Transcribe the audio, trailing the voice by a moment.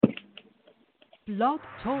Blog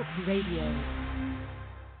Talk Radio.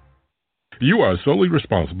 You are solely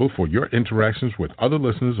responsible for your interactions with other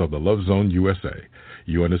listeners of the Love Zone USA.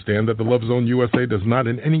 You understand that the Love Zone USA does not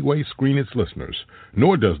in any way screen its listeners,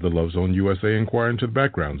 nor does the Love Zone USA inquire into the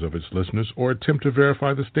backgrounds of its listeners or attempt to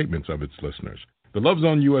verify the statements of its listeners. The Love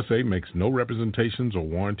Zone USA makes no representations or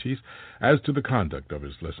warranties as to the conduct of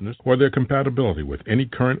its listeners or their compatibility with any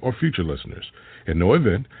current or future listeners. In no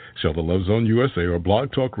event shall the Love Zone USA or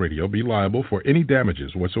Blog Talk Radio be liable for any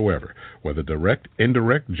damages whatsoever, whether direct,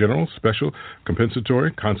 indirect, general, special,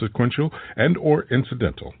 compensatory, consequential, and or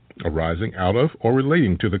incidental, arising out of or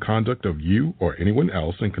relating to the conduct of you or anyone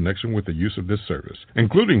else in connection with the use of this service,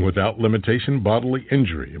 including without limitation bodily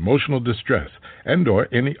injury, emotional distress, and or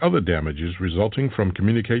any other damages resulting from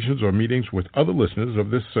communications or meetings with other listeners of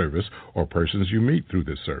this service or persons you meet through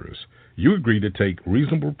this service. You agree to take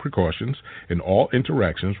reasonable precautions in all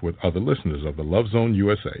interactions with other listeners of the Love Zone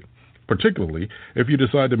USA, particularly if you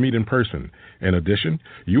decide to meet in person. In addition,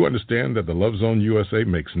 you understand that the Love Zone USA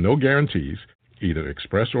makes no guarantees, either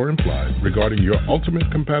expressed or implied, regarding your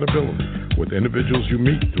ultimate compatibility with individuals you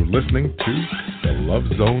meet through listening to the Love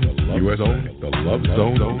Zone USA, the Love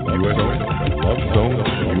Zone USA, the Love Zone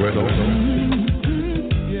USA.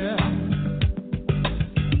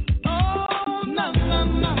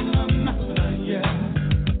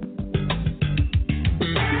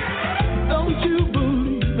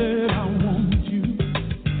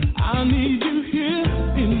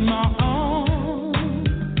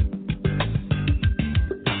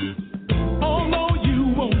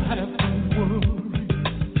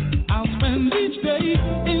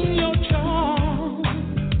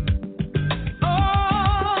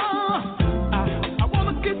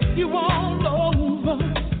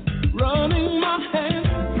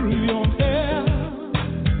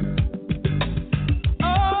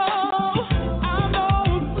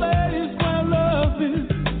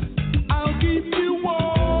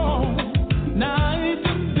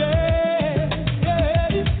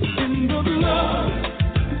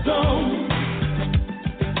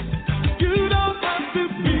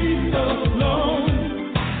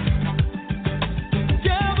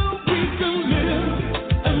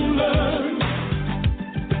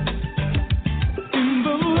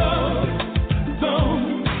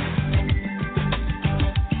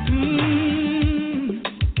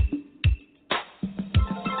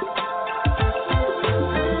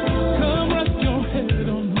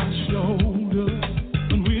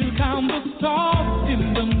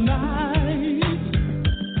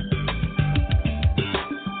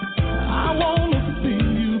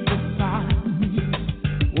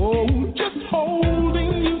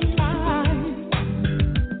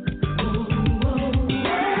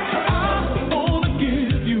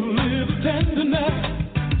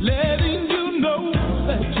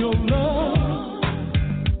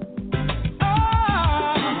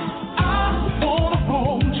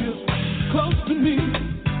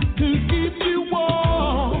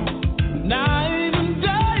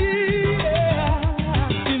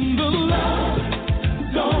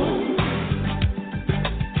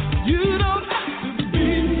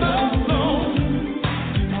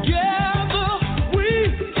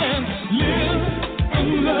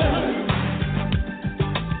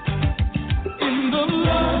 In the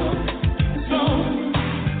love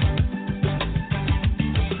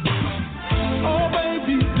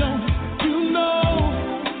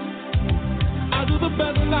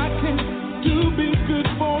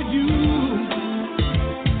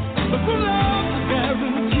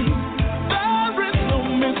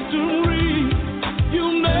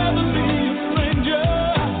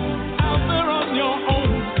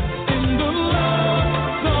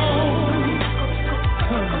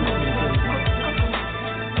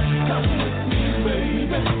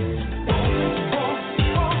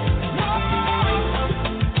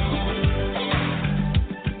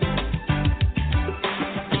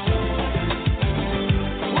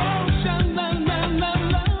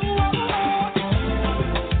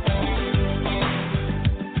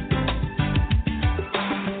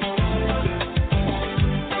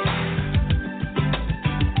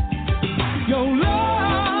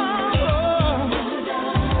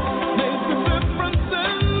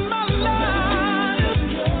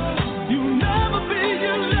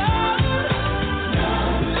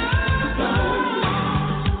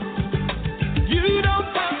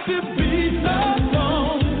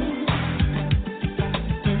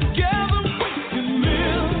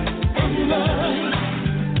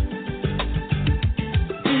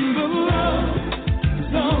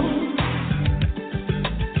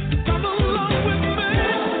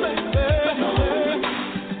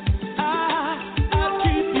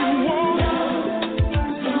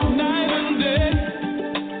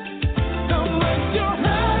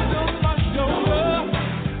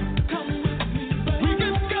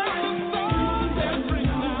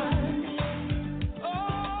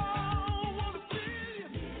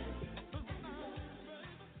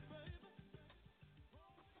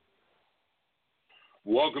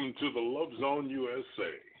Welcome to the Love Zone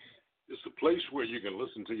USA. It's a place where you can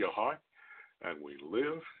listen to your heart, and we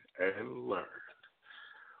live and learn.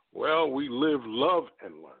 Well, we live, love,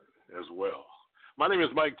 and learn as well. My name is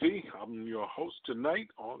Mike T. I'm your host tonight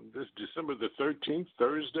on this December the 13th,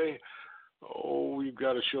 Thursday. Oh, we've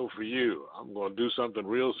got a show for you. I'm going to do something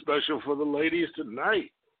real special for the ladies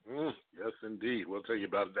tonight. Yes, indeed. We'll tell you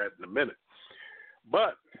about that in a minute.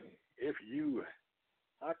 But if you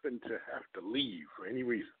happen to have to leave for any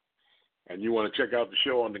reason and you want to check out the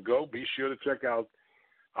show on the go, be sure to check out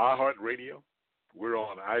iHeartRadio. We're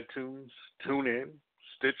on iTunes, TuneIn,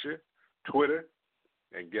 Stitcher, Twitter,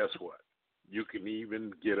 and guess what? You can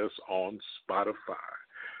even get us on Spotify.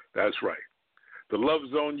 That's right. The Love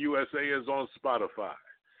Zone USA is on Spotify.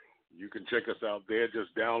 You can check us out there.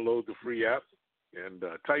 Just download the free app and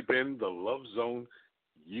type in the Love Zone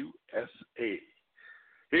USA.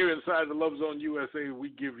 Here inside the Love Zone USA,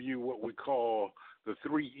 we give you what we call the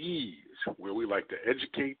 3 E's, where we like to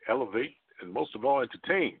educate, elevate, and most of all,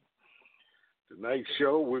 entertain. Tonight's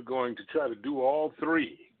show, we're going to try to do all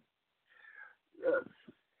 3. Yes.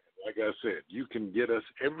 Like I said, you can get us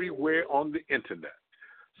everywhere on the internet.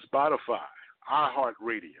 Spotify,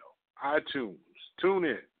 iHeartRadio, iTunes,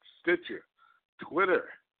 TuneIn, Stitcher, Twitter.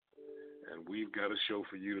 And we've got a show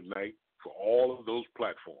for you tonight for all of those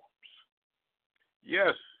platforms.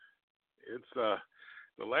 Yes, it's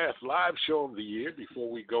the last live show of the year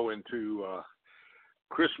before we go into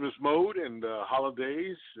Christmas mode and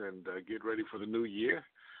holidays and get ready for the new year,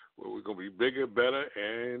 where we're going to be bigger, better,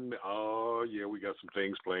 and, we got some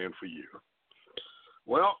things planned for you.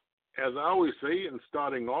 Well, as I always say, in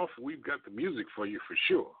starting off, we've got the music for you for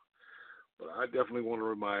sure. But I definitely want to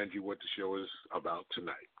remind you what the show is about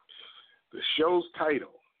tonight. The show's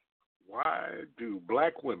title, why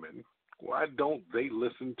don't they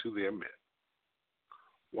listen to their men?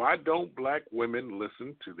 Why don't black women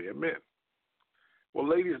listen to their men? Well,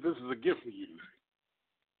 ladies, this is a gift for you.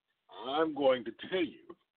 I'm going to tell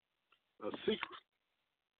you a secret.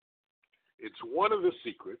 It's one of the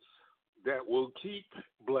secrets that will keep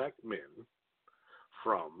black men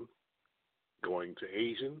from going to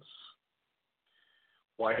Asians,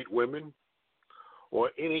 white women,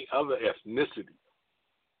 or any other ethnicity.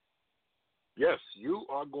 Yes, you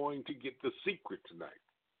are going to get the secret tonight.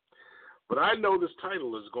 But I know this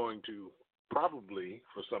title is going to probably,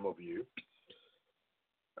 for some of you,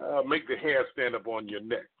 make the hair stand up on your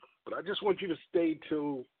neck. But I just want you to stay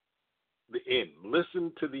till the end.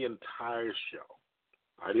 Listen to the entire show.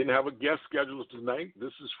 I didn't have a guest scheduled tonight.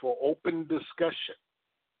 This is for open discussion.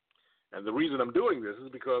 And the reason I'm doing this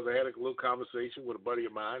is because I had a little conversation with a buddy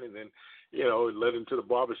of mine, and then, it led into the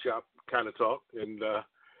barbershop kind of talk. And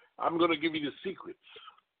I'm going to give you the secrets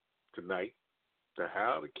tonight to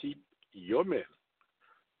how to keep your men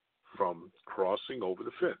from crossing over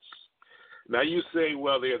the fence. Now, you say,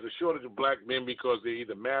 well, there's a shortage of black men because they're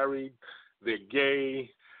either married, they're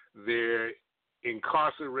gay, they're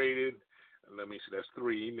incarcerated. Let me see, that's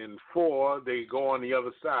 3. And then 4, they go on the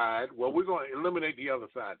other side. Well, we're going to eliminate the other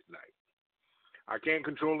side tonight. I can't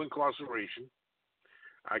control incarceration.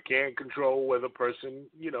 I can't control whether a person,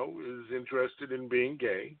 is interested in being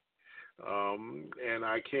gay. And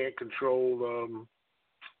I can't control,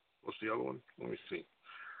 what's the other one? Let me see.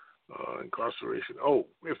 Incarceration. Oh,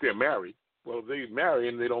 if they're married. Well, if they marry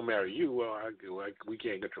and they don't marry you, well, we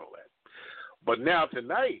can't control that. But now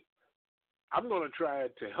tonight, I'm going to try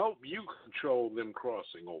to help you control them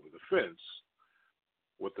crossing over the fence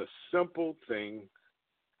with a simple thing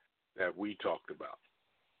that we talked about.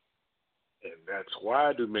 And that's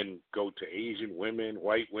why do men go to Asian women,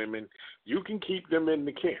 white women? You can keep them in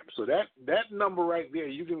the camp. So that number right there,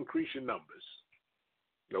 you can increase your numbers.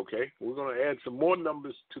 Okay? We're going to add some more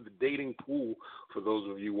numbers to the dating pool for those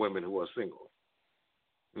of you women who are single.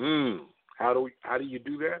 How do you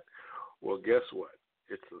do that? Well, guess what?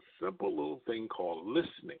 It's a simple little thing called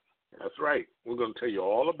listening. That's right. We're going to tell you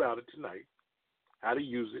all about it tonight, how to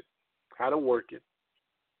use it, how to work it,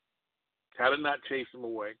 how to not chase them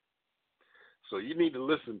away. So you need to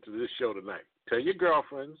listen to this show tonight. Tell your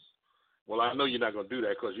girlfriends. Well, I know you're not going to do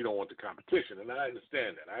that because you don't want the competition, and I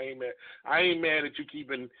understand that. I ain't mad at you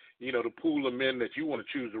keeping, the pool of men that you want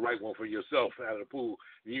to choose the right one for yourself out of the pool.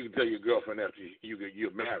 And you can tell your girlfriend after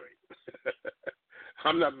you're married.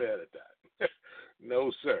 I'm not mad at that. No,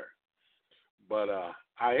 sir. But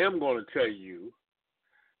I am going to tell you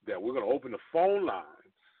that we're going to open the phone lines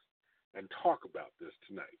and talk about this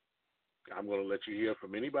tonight. I'm going to let you hear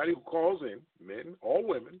from anybody who calls in, men or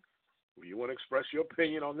women. If you want to express your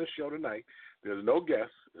opinion on this show tonight, there's no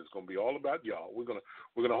guests. It's going to be all about y'all. We're going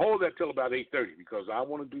to hold that till about 8:30 because I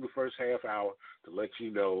want to do the first half hour to let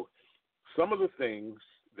you know some of the things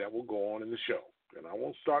that will go on in the show. And I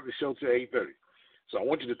won't start the show till 8:30. So I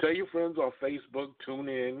want you to tell your friends on Facebook, tune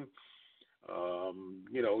in,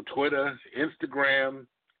 Twitter, Instagram.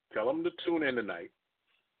 Tell them to tune in tonight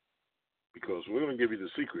because we're going to give you the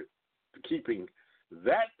secret to keeping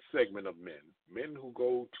that segment of men who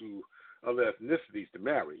go to other ethnicities to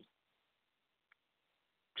marry,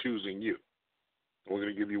 choosing you. We're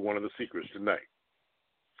going to give you one of the secrets tonight.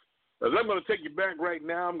 As I'm going to take you back right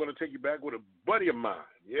now, I'm going to take you back with a buddy of mine.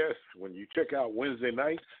 Yes, when you check out Wednesday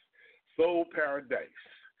nights, Soul Paradise.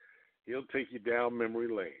 He'll take you down memory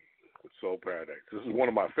lane with Soul Paradise. This is one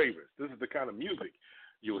of my favorites. This is the kind of music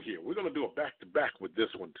you'll hear. We're going to do a back-to-back with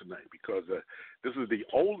this one tonight because this is the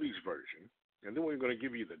oldies version, and then we're going to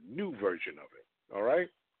give you the new version of it. All right?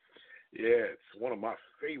 Yeah, it's one of my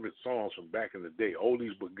favorite songs from back in the day,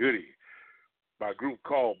 Oldies But Goodies, by a group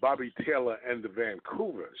called Bobby Taylor and the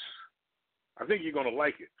Vancouvers. I think you're going to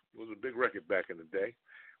like it. It was a big record back in the day.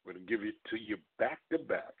 We're going to give it to you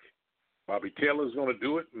back-to-back. Bobby Taylor's going to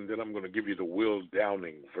do it, and then I'm going to give you the Will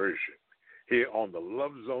Downing version here on the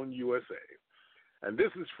Love Zone USA. And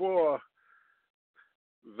this is for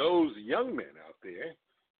those young men out there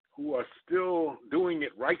who are still doing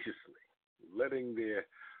it righteously, letting the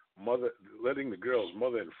girl's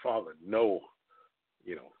mother and father know,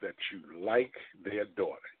 that you like their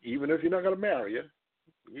daughter. Even if you're not going to marry her,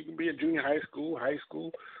 you can be in junior high school.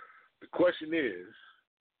 The question is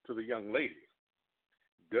to the young lady,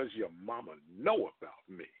 does your mama know about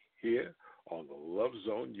me here on the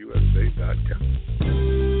LoveZoneUSA.com?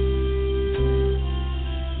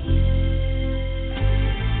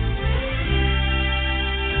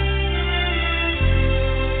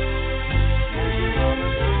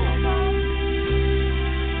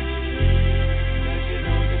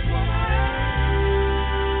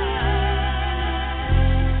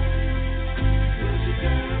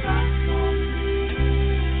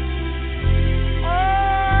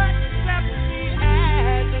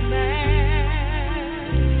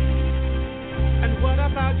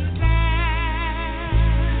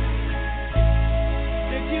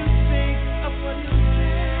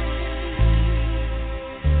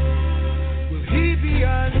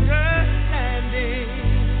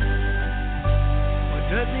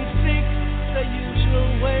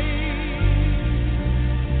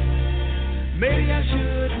 Maybe I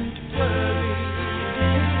shouldn't worry,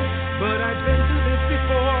 but I've been through this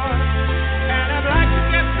before, and I'd like to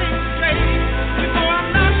get things straight before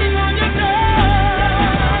I'm knocking on your door.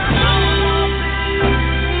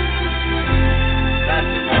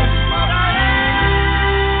 That's what I am.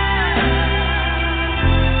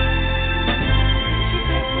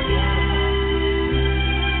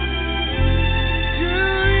 Do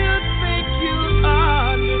you think you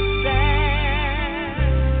understand?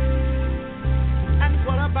 And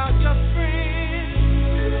what about your friends?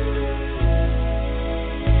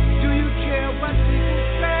 Do you care what people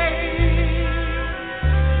say?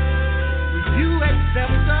 Will you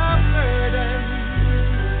accept the burden?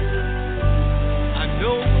 I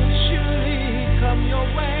know will surely come your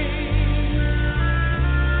way.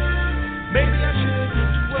 Maybe I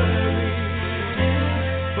shouldn't worry,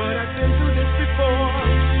 but I've been through this before,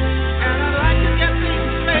 and I'd like to get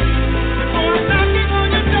things straight before I'm knocking on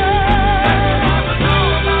your door.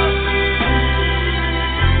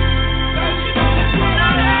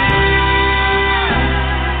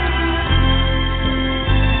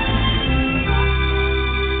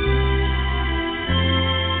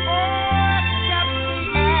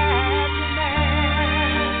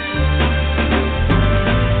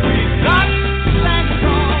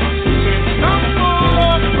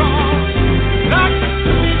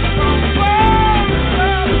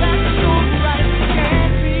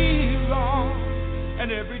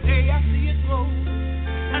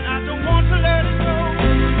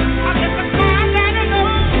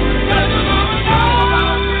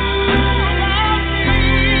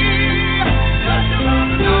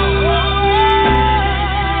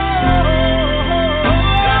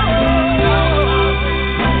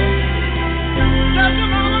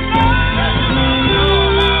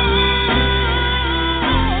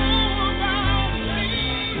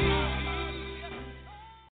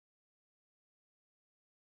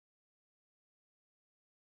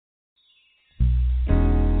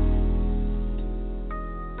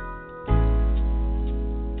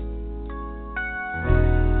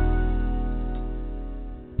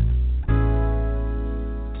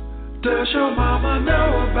 Does your mama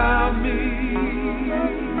know about me?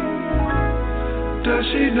 Does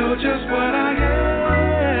she know just what I am?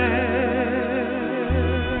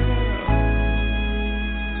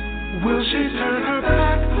 Will she turn her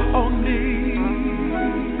back on me?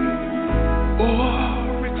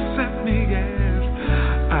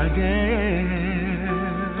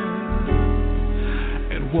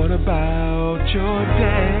 about your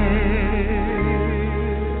dad?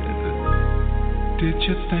 Did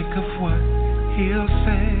you think of what he'll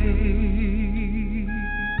say?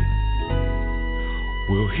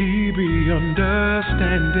 Will he be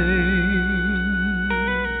understanding?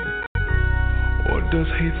 Or does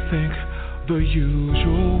he think the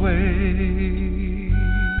usual way?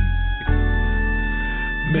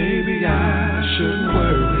 Maybe I shouldn't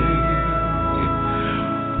worry,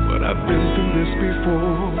 but I've been through this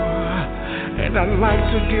before, and I'd like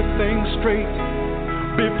to get things straight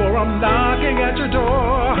before I'm knocking at your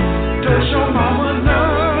door. Does your mama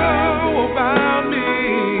know about me?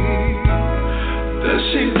 Does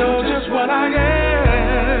she know just what I am?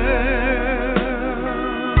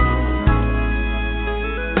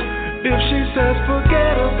 If she says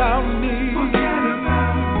forget about me,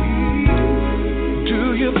 do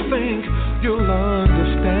you think you'll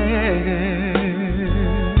understand?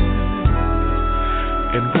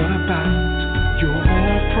 And what about your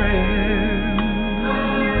friends?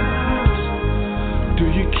 Do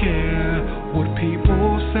you care what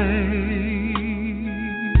people say?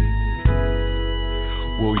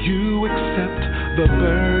 Will you accept the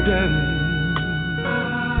burden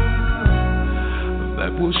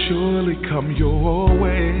that will surely come your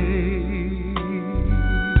way?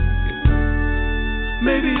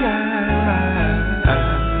 Maybe I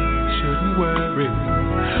shouldn't worry,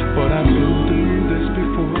 but I've been through this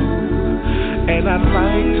before, and I'd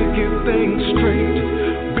like to get things straight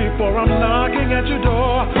before I'm knocking at your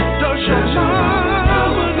door. Does your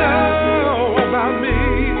mama know about me?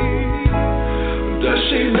 Does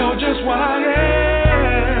she know just what I am?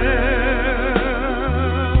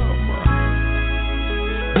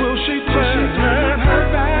 Will she turn her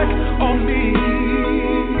back on me,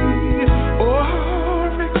 or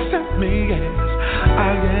accept me as I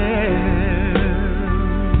am?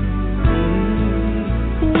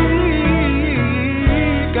 We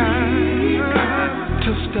got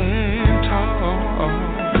to stand tall,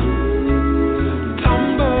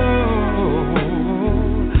 tumble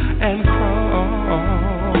and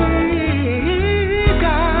crawl. We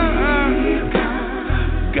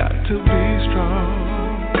got to be strong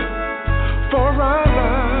for our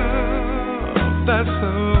love that's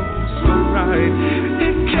so right.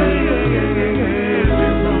 It can't be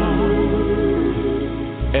wrong.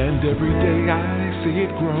 And every day I see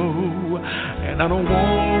it grow, and I don't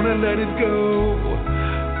wanna let it go.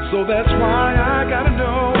 So that's why I gotta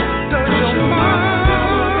know, does your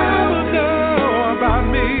mama know about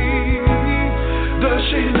me? Does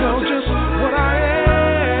she know just what I am?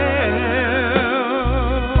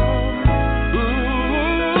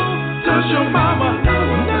 Ooh, does your mama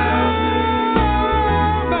know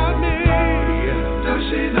about me? Does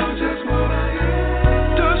she know just what I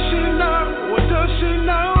am? Does she know? Does she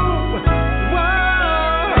know? Whoa,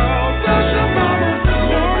 does your mama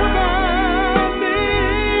know about me?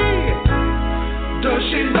 Does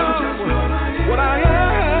she know what I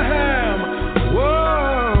am? Whoa.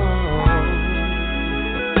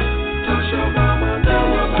 Does your mama know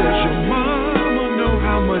about me? Does your mama know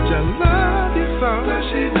how much I love you so? Does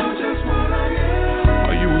she know just what I am?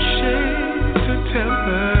 Are you ashamed to tell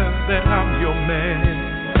her that I'm your man?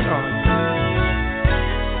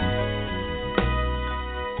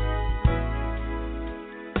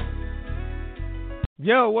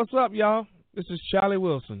 Yo, what's up, y'all? This is Charlie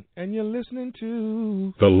Wilson, and you're listening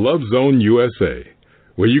to The Love Zone USA,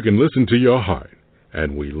 where you can listen to your heart,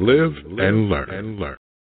 and we live and learn.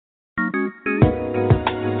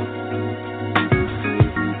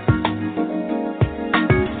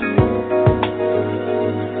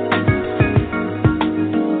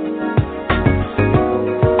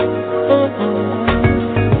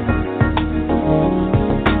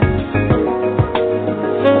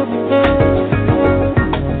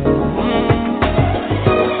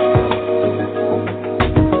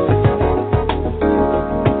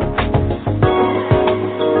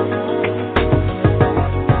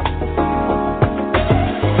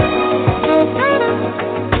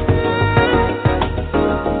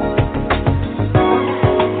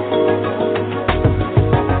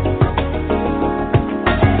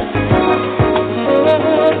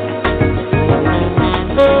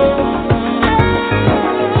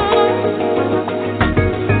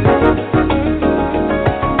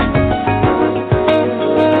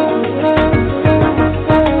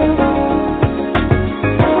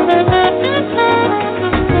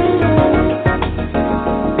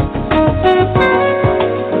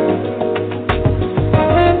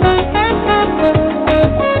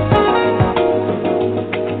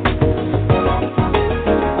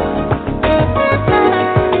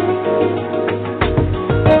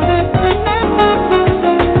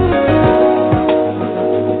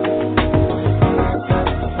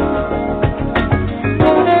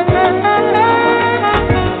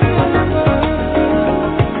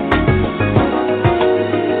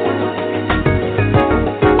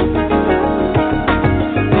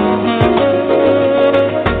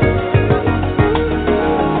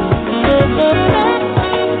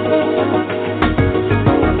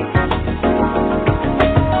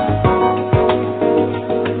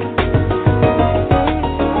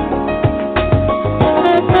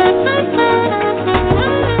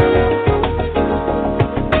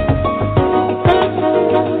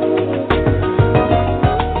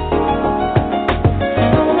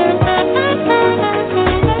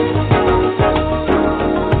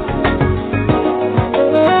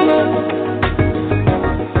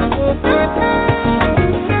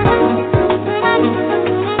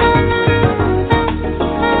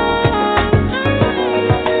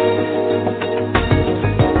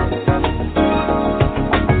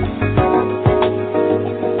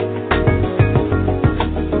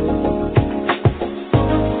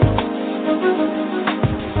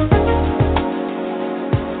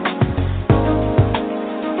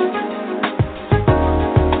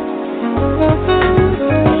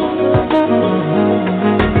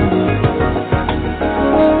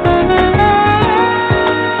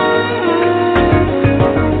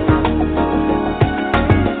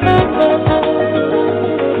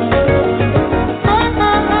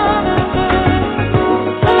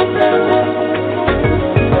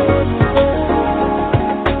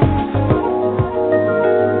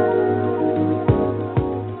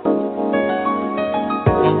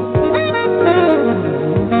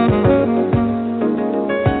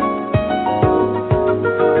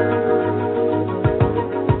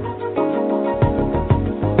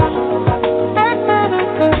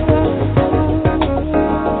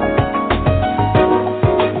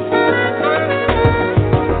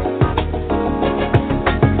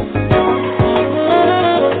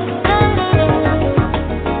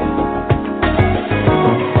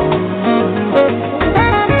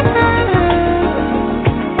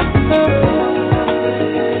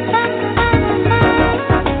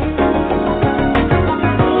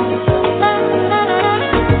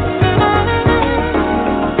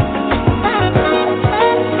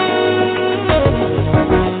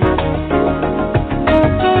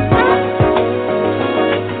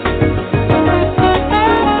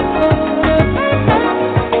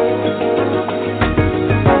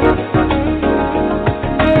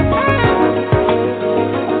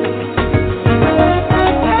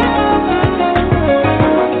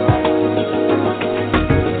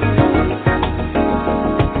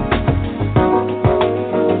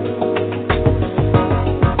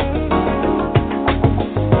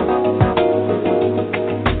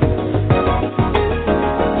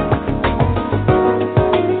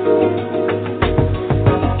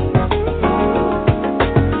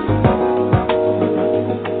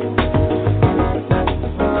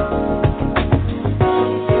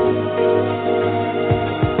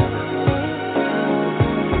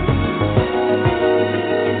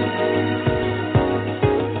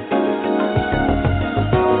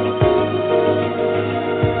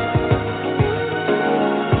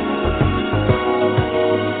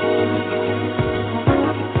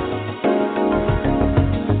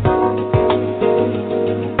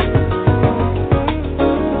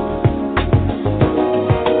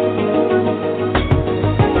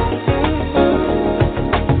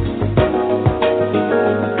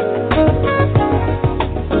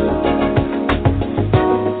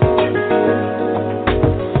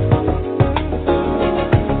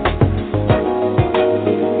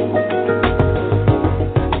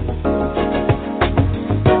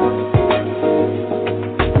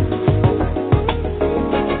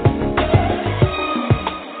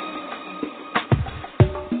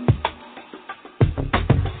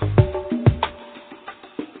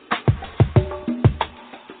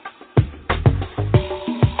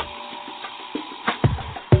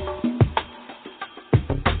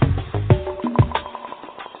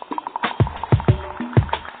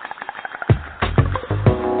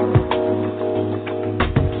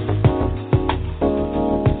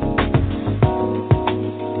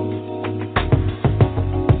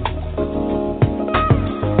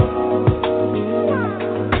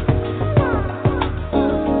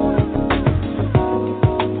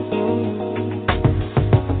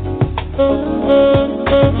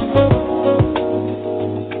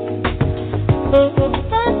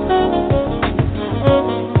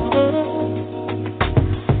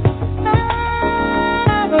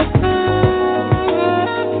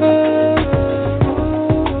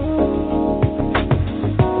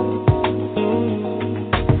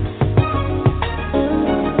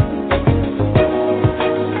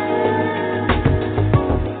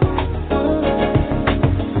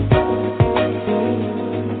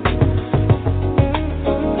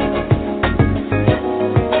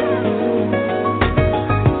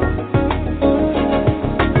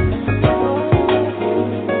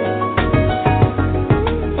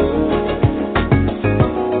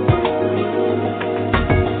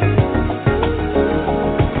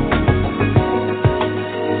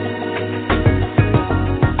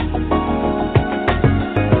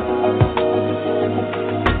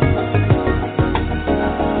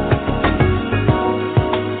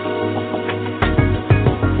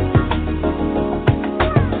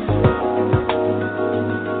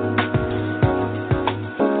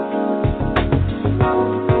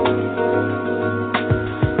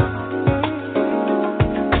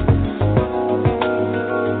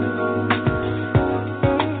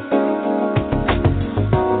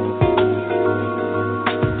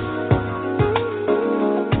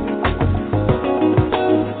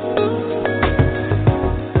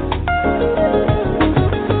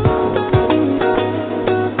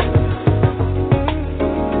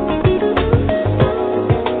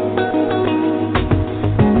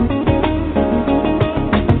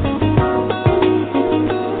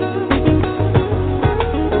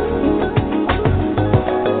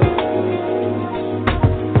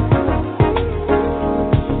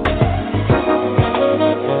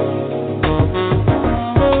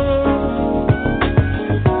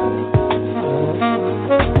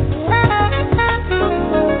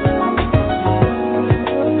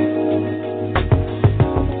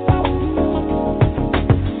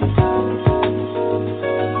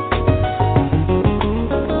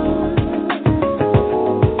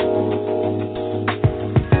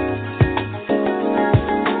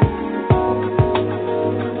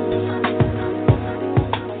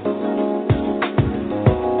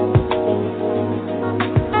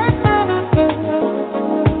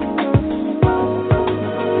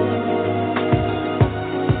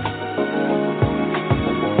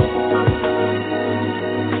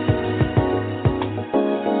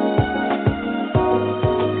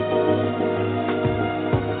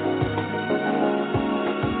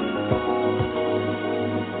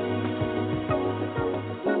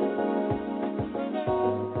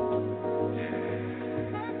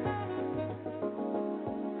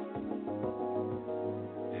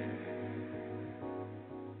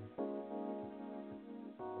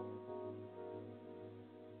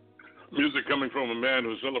 Music coming from a man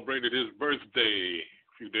who celebrated his birthday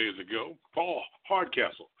a few days ago, Paul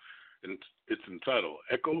Hardcastle. And it's entitled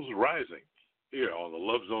Echoes Rising, here on the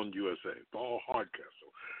Love Zone USA. Paul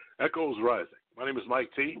Hardcastle, Echoes Rising. My name is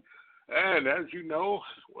Mike T. And as you know,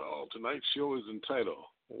 well, tonight's show is entitled,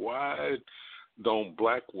 Why Don't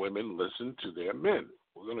Black Women Listen to Their Men?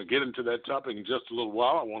 We're going to get into that topic in just a little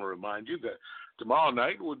while. I want to remind you that tomorrow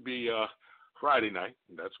night would be Friday night.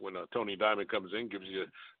 That's when Tony Diamond comes in, gives you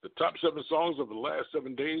the top 7 songs of the last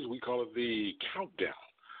 7 days. We call it the Countdown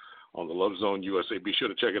on the Love Zone USA. Be sure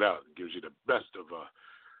to check it out. It gives you the best of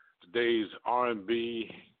today's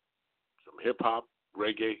R&B, some hip-hop,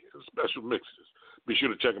 reggae, and special mixes. Be sure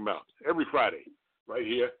to check them out every Friday right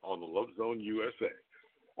here on the Love Zone USA.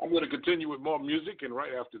 I'm going to continue with more music, and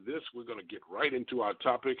right after this, we're going to get right into our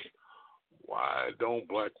topic, why don't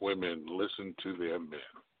black women listen to their men?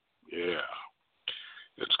 Yeah.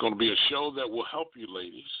 It's going to be a show that will help you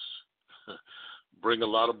ladies bring a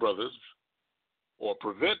lot of brothers or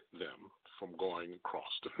prevent them from going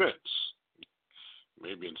across the fence.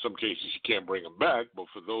 Maybe in some cases you can't bring them back, but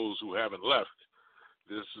for those who haven't left,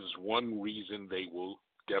 this is one reason they will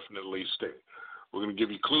definitely stay. We're going to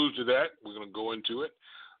give you clues to that. We're going to go into it.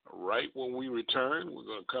 Right when we return, we're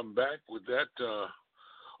going to come back with that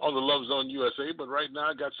on the Love Zone USA. But right now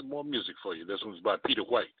I got some more music for you. This one's by Peter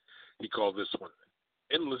White. He called this one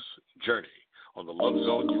Endless Journey on the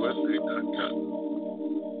LoveZoneUSA.com.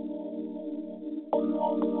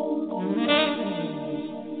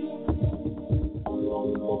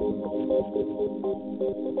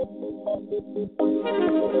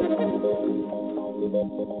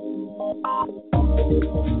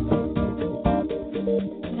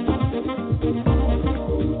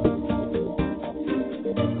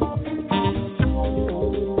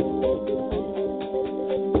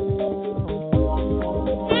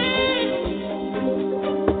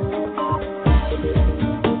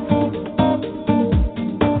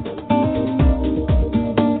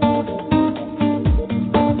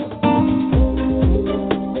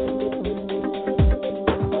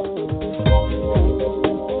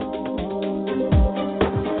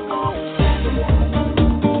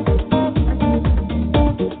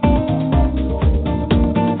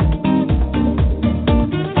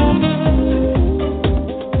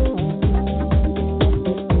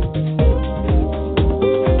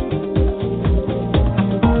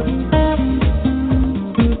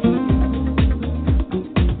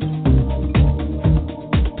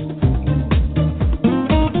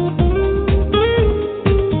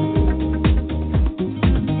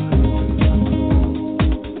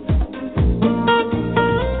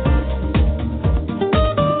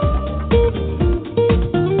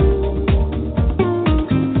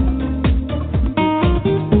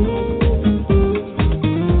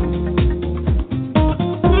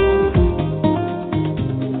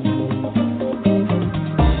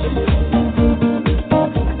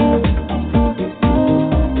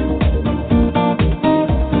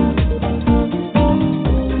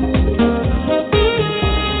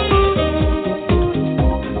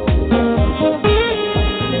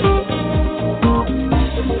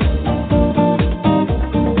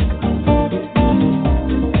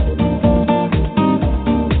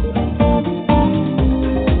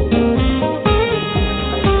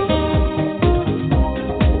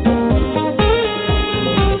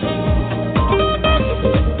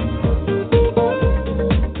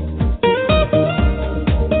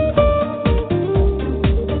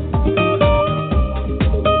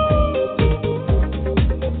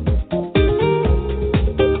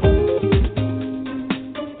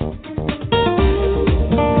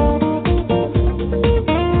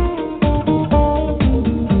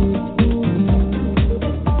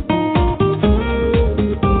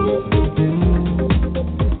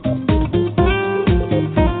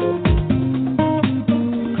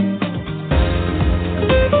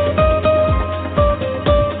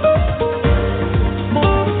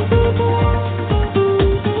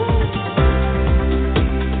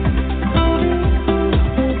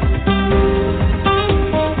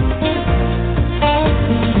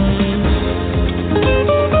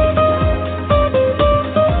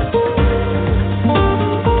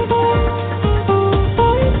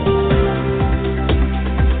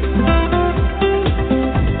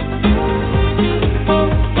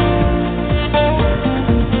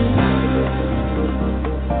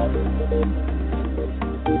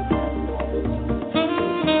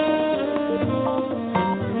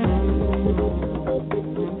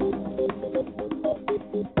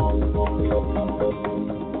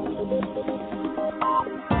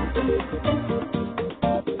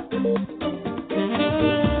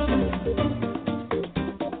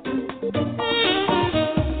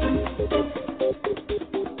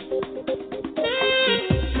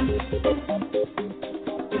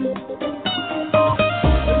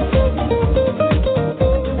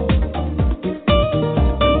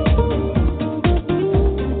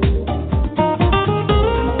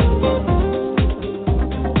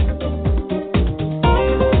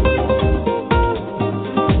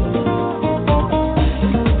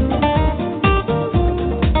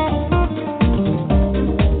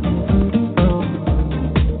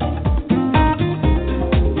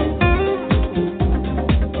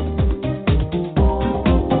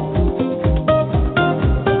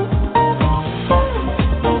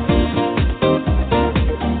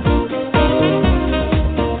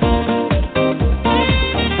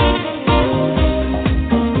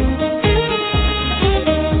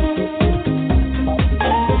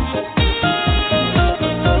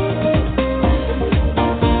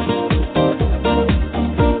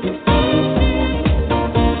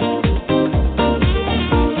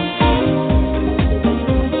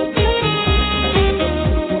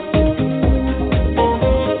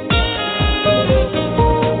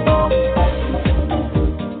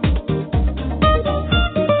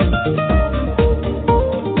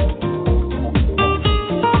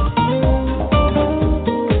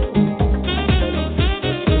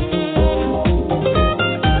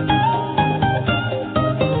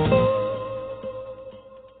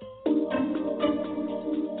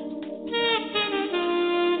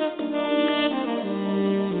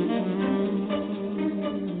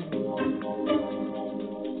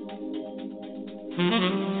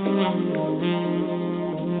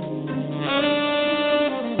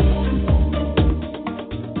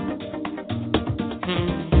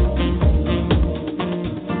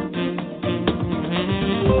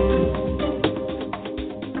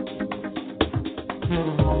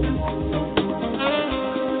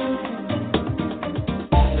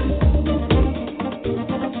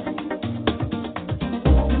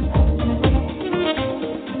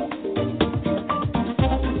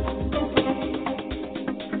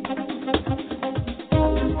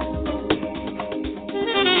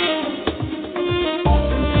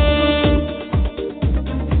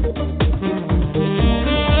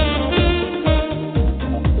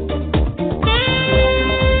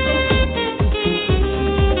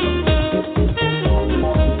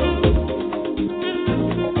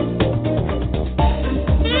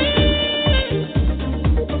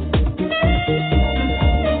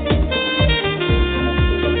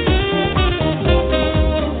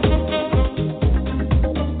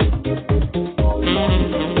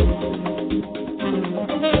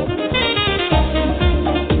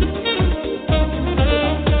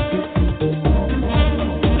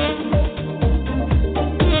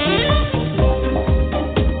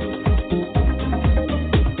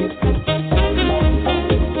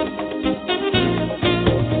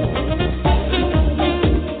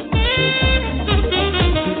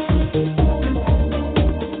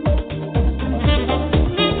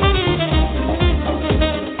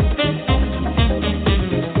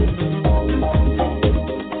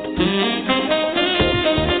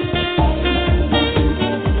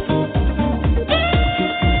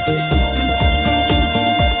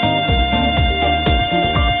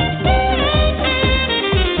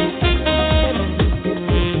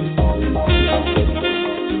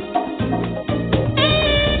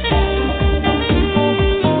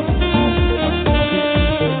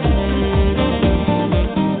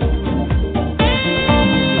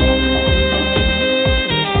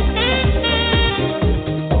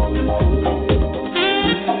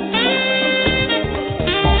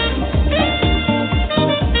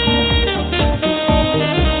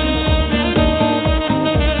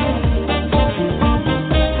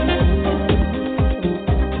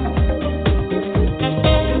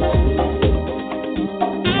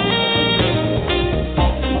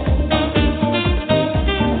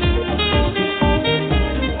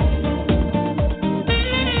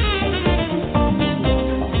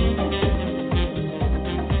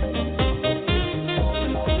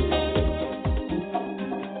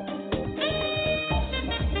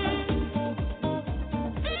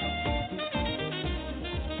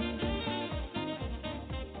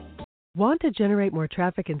 Want to generate more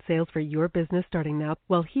traffic and sales for your business starting now?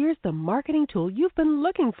 Well, here's the marketing tool you've been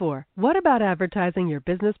looking for. What about advertising your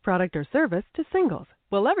business product or service to singles?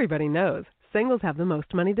 Well, everybody knows singles have the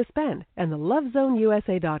most money to spend, and the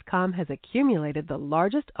LoveZoneUSA.com has accumulated the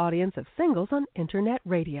largest audience of singles on Internet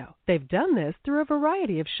radio. They've done this through a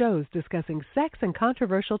variety of shows discussing sex and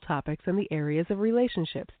controversial topics in the areas of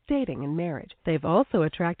relationships, dating, and marriage. They've also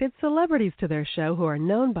attracted celebrities to their show who are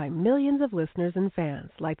known by millions of listeners and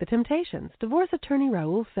fans, like The Temptations, divorce attorney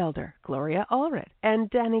Raul Felder, Gloria Allred, and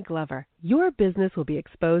Danny Glover. Your business will be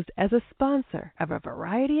exposed as a sponsor of a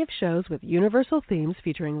variety of shows with universal themes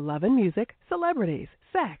featuring love and music, celebrities,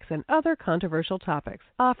 sex, and other controversial topics,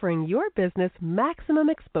 offering your business maximum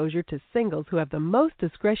exposure to singles who have the most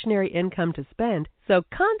discretionary income to spend. So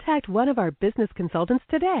contact one of our business consultants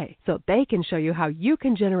today so they can show you how you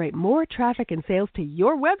can generate more traffic and sales to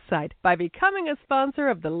your website by becoming a sponsor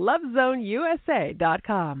of the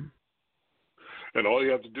LoveZoneUSA.com. And all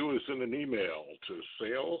you have to do is send an email to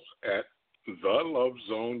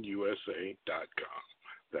sales@thelovezoneusa.com.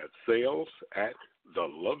 That's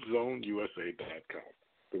sales@thelovezoneusa.com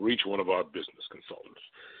to reach one of our business consultants.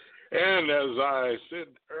 And as I said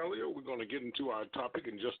earlier, we're going to get into our topic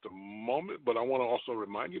in just a moment, but I want to also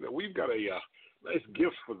remind you that we've got a nice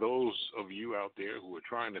gift for those of you out there who are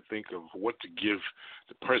trying to think of what to give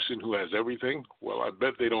the person who has everything. Well, I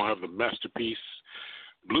bet they don't have the Masterpiece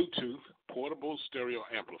Bluetooth portable stereo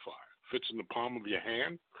amplifier. Fits in the palm of your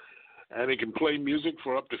hand, and it can play music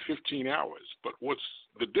for up to 15 hours. But what's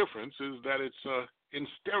the difference is that it's in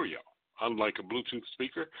stereo. Unlike a Bluetooth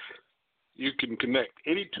speaker, you can connect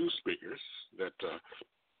any two speakers that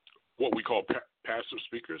what we call passive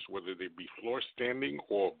speakers, whether they be floor standing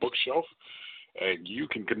or bookshelf, and you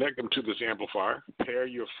can connect them to this amplifier, pair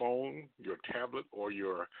your phone, your tablet, or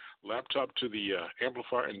your laptop to the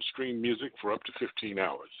amplifier and stream music for up to 15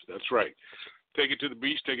 hours. That's right. Take it to the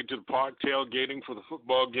beach, take it to the park, tailgating for the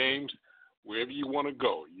football games, wherever you want to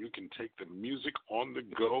go. You can take the music on the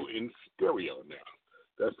go in stereo now.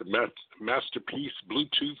 That's the Masterpiece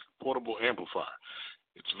Bluetooth portable amplifier.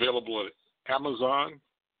 It's available at Amazon,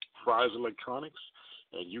 Fry's Electronics,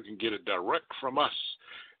 and you can get it direct from us.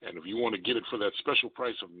 And if you want to get it for that special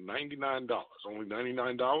price of $99, only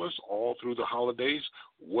 $99 all through the holidays,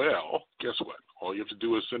 well, guess what? All you have to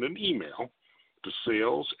do is send an email to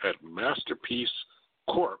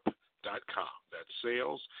sales@masterpiececorp.com. That's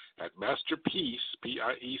sales@masterpiece,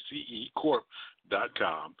 P-I-E-C-E,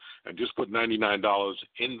 corp.com, and just put $99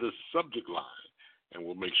 in the subject line, and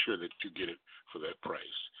we'll make sure that you get it for that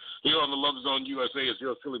price. Here on the Love Zone USA is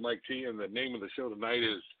your Silly Mike T, and the name of the show tonight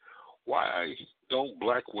is Why Don't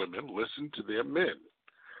Black Women Listen to Their Men?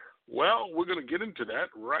 Well, we're going to get into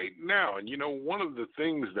that right now. And, you know, one of the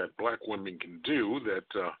things that black women can do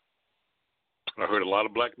that I heard a lot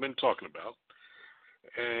of black men talking about,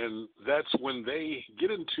 and that's when they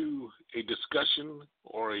get into a discussion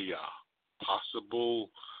or a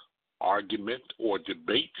possible argument or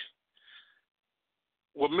debate.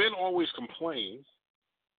 Well, men always complain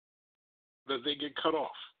that they get cut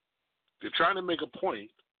off. They're trying to make a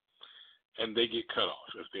point, and they get cut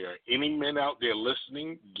off. If there are any men out there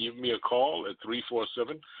listening, give me a call at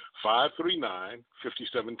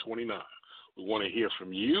 347-539-5729. We want to hear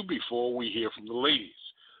from you before we hear from the ladies.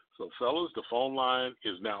 So, fellas, the phone line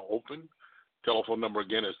is now open. Telephone number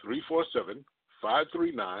again is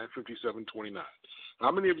 347-539-5729.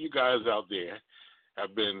 How many of you guys out there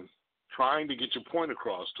have been trying to get your point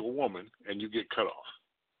across to a woman and you get cut off?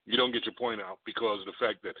 You don't get your point out because of the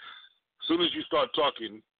fact that as soon as you start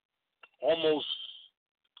talking, almost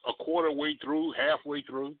a quarter way through, halfway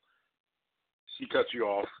through, she cuts you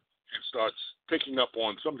off and starts picking up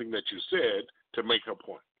on something that you said to make her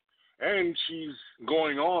point. And she's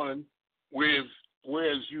going on with,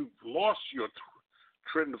 whereas you've lost your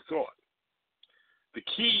trend of thought. The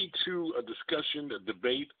key to a discussion, a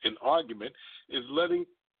debate, an argument is letting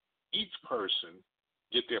each person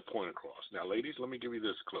get their point across. Now, ladies, let me give you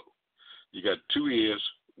this clue. You got two ears,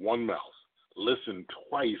 one mouth. Listen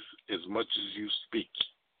twice as much as you speak.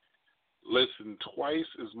 Listen twice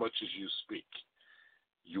as much as you speak.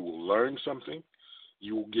 You will learn something.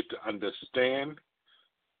 You will get to understand.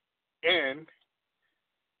 And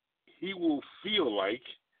he will feel like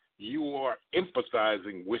you are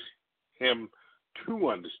empathizing with him to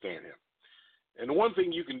understand him. And the one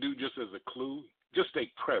thing you can do just as a clue, just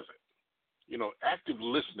stay present. You know, active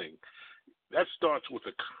listening, that starts with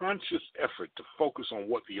a conscious effort to focus on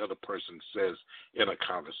what the other person says in a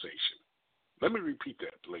conversation. Let me repeat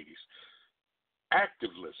that, ladies.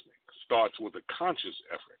 Active listening starts with a conscious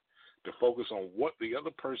effort to focus on what the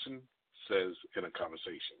other person says in a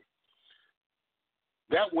conversation.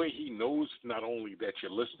 That way he knows not only that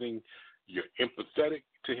you're listening, you're empathetic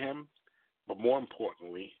to him, but more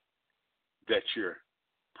importantly, that you're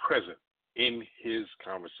present in his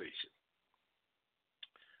conversation.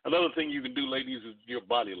 Another thing you can do, ladies, is your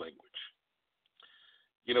body language.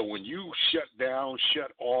 You know, when you shut down,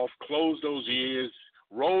 shut off, close those ears,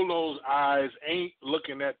 roll those eyes, ain't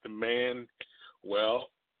looking at the man, well,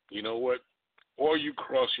 you know what? Or you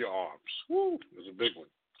cross your arms. Woo, there's a big one.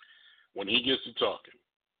 When he gets to talking,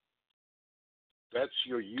 that's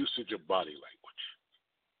your usage of body language.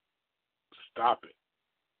 Stop it.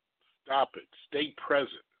 Stop it. Stay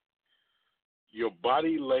present. Your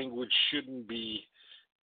body language shouldn't be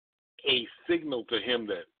a signal to him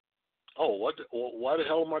that, oh, why the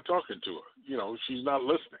hell am I talking to her? You know, she's not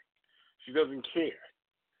listening. She doesn't care.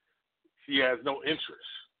 She has no interest.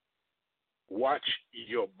 Watch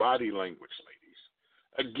your body language, ladies.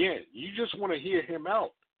 Again, you just want to hear him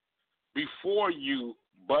out before you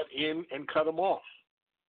butt in and cut him off.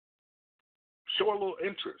 Show a little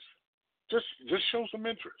interest. Just show some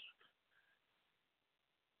interest.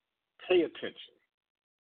 Pay attention.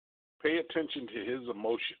 Pay attention to his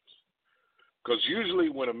emotions. Because usually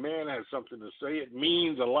when a man has something to say, it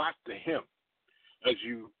means a lot to him. As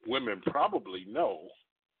you women probably know,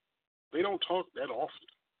 they don't talk that often.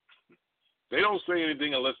 They don't say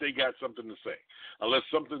anything unless they got something to say, unless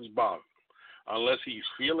something's bothering him, unless he's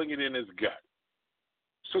feeling it in his gut.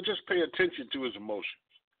 So just pay attention to his emotions.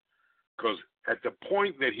 Because at the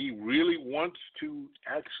point that he really wants to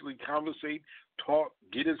actually conversate, talk,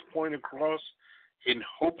 get his point across in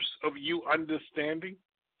hopes of you understanding.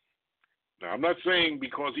 Now, I'm not saying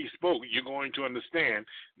because he spoke, you're going to understand.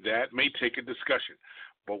 That may take a discussion.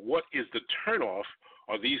 But what is the turnoff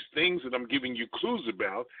are these things that I'm giving you clues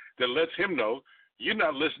about that lets him know you're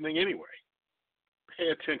not listening anyway. Pay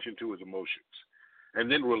attention to his emotions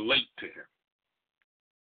and then relate to him.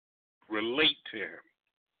 Relate to him.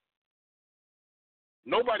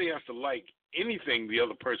 Nobody has to like anything the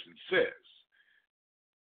other person says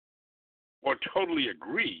or totally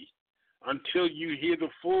agree until you hear the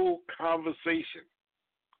full conversation.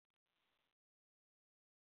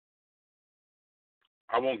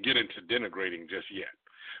 I won't get into denigrating just yet,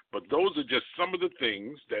 but those are just some of the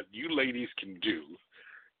things that you ladies can do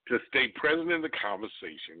to stay present in the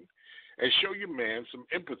conversation and show your man some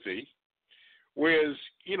empathy, whereas,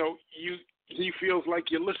 you know, he feels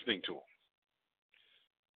like you're listening to him.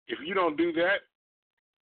 If you don't do that,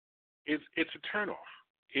 it's a turnoff.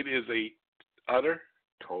 It is a utter,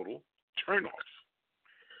 total turnoff.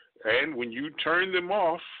 And when you turn them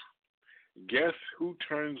off, guess who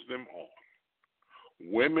turns them on?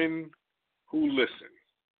 Women who listen.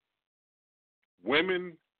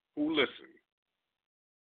 Women who listen.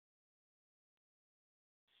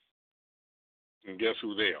 And guess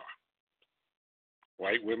who they are?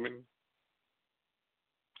 White women,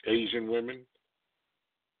 Asian women,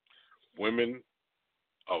 women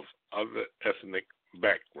of other ethnic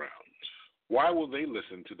backgrounds. Why will they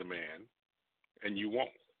listen to the man and you won't?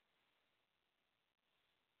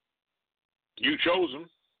 You chose him.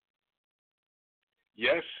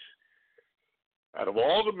 Yes, out of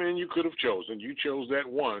all the men you could have chosen, you chose that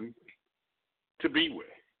one to be with.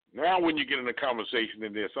 Now when you get in a conversation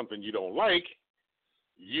and there's something you don't like,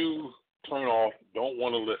 you turn off, don't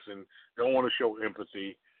want to listen, don't want to show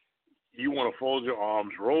empathy. You want to fold your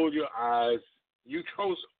arms, roll your eyes. You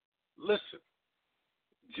chose him. Listen.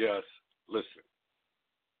 Just listen.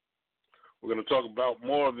 We're going to talk about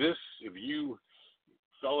more of this. If you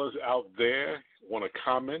fellas out there want to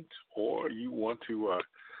comment or you want to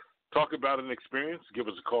talk about an experience, give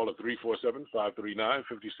us a call at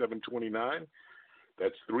 347-539-5729.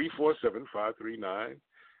 That's 347-539-5729.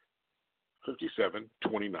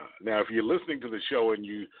 Now, if you're listening to the show and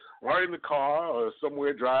you are in the car or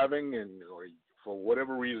somewhere driving or for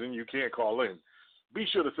whatever reason you can't call in, be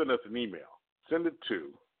sure to send us an email. Send it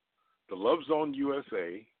to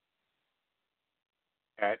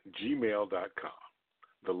thelovezoneusa@gmail.com.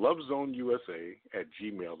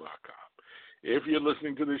 thelovezoneusa@gmail.com. If you're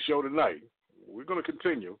listening to this show tonight, we're going to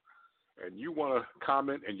continue, and you want to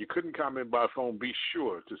comment and you couldn't comment by phone, be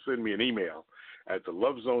sure to send me an email at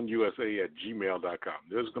thelovezoneusa@gmail.com.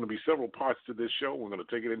 There's going to be several parts to this show. We're going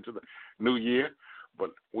to take it into the new year,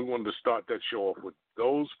 but we wanted to start that show off with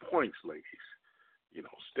those points, ladies. You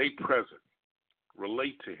know, stay present.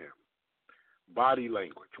 Relate to him. Body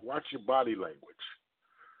language. Watch your body language.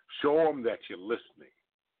 Show him that you're listening.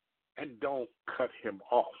 And don't cut him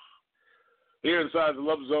off. Here inside the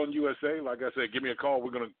Love Zone USA, like I said, give me a call.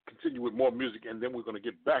 We're going to continue with more music, and then we're going to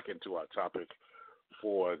get back into our topic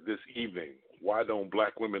for this evening. Why don't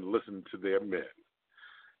black women listen to their men?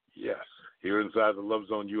 Yes, here inside the Love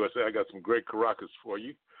Zone USA, I got some great Caracas for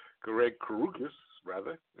you. Greg Caracas,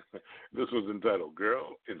 rather. This was entitled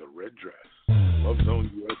Girl in the Red Dress. Love Zone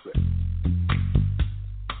USA.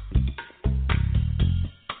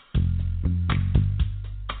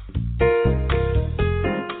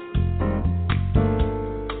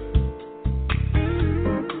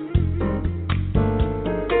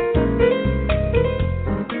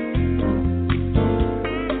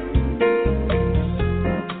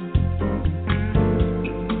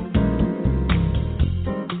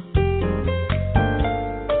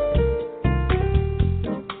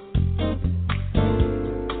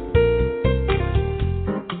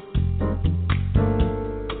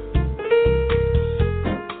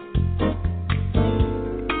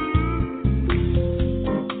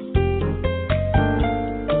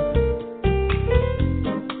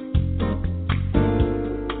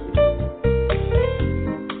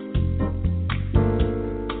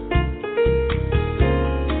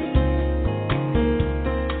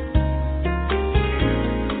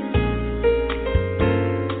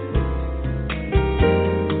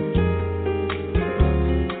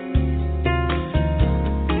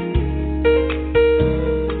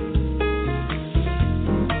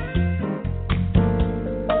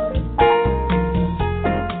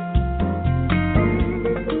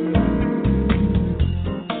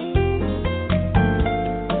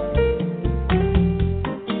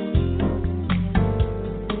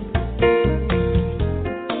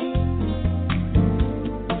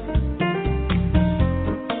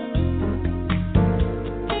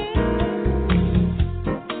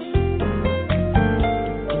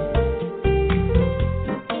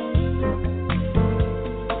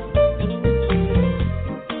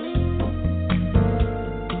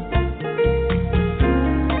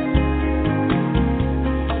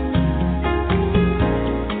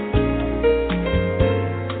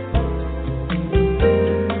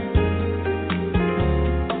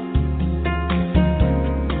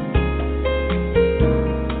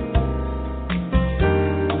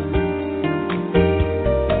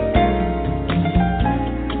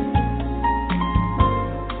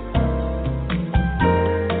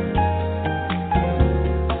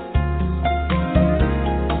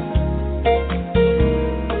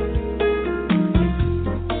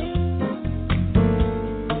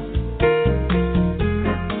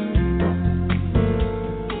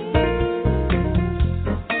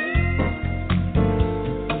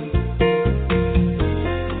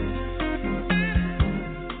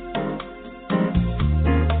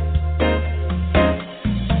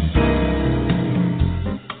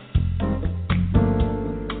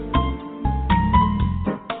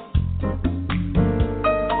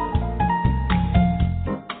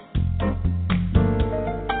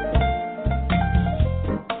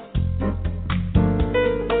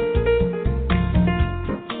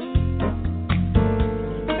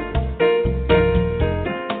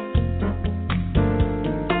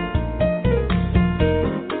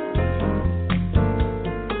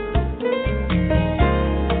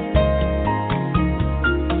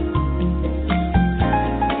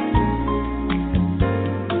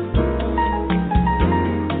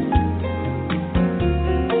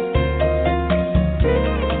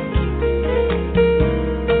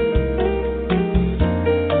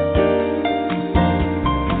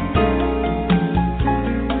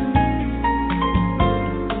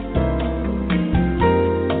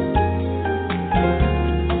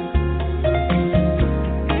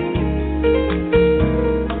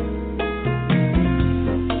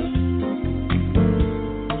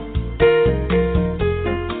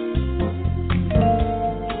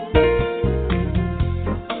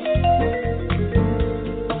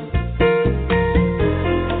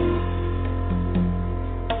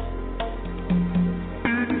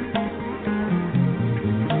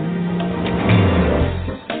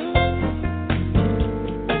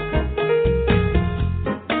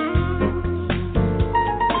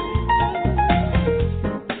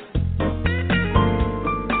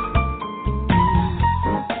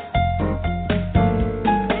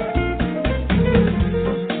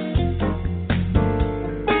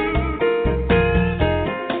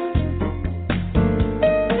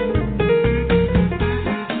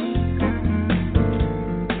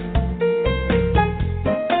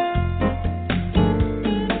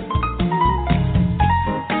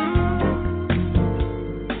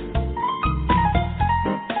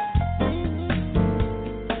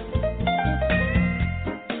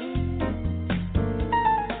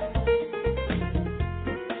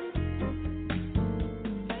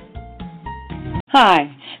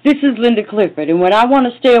 Hi, this is Linda Clifford, and when I want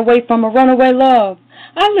to stay away from a runaway love,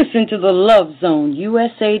 I listen to the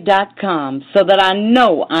LoveZoneUSA.com so that I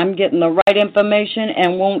know I'm getting the right information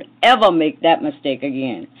and won't ever make that mistake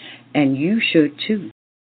again. And you should too.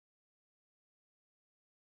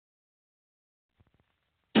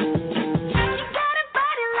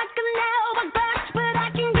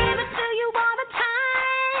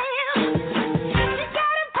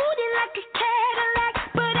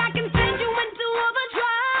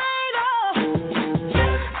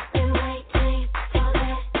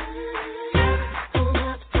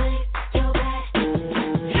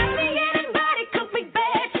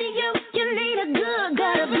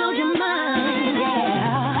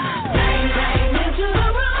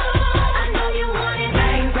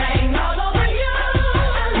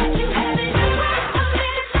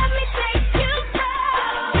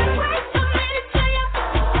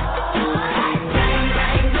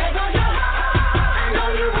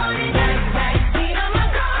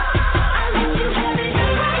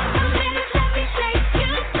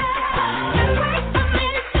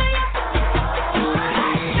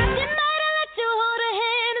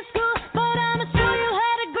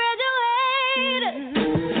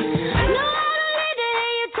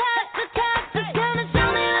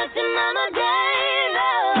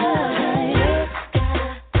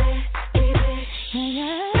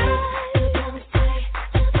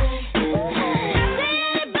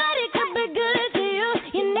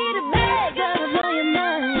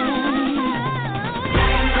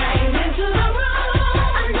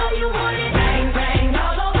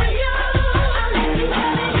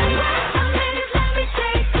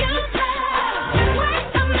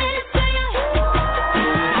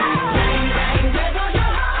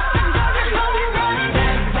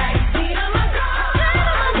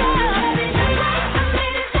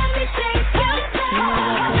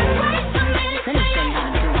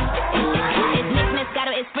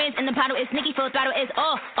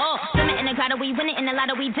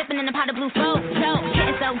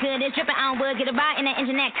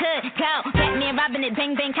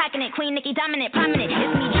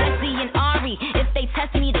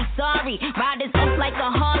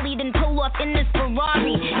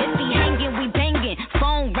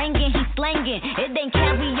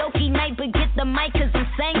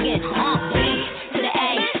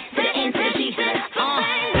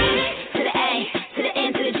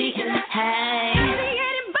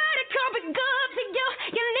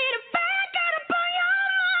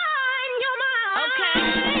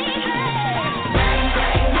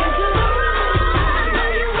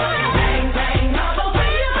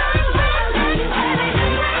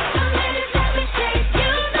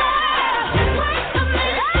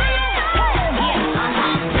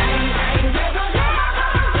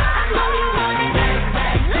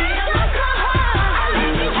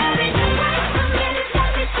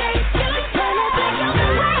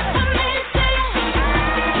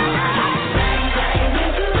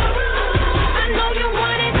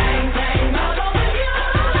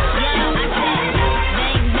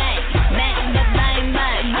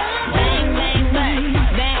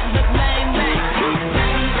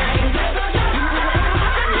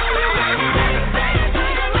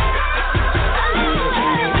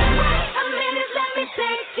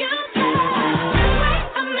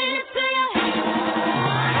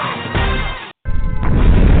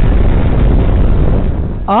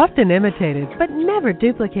 Often imitated, but never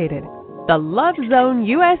duplicated. The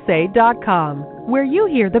LoveZoneUSA.com, where you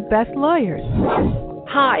hear the best lawyers.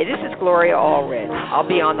 Hi, this is Gloria Allred. I'll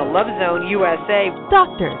be on the Love Zone USA.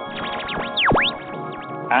 Doctors.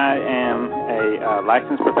 I am a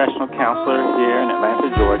licensed professional counselor here in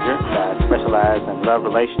Atlanta, Georgia. I specialize in love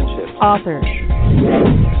relationships. Authors.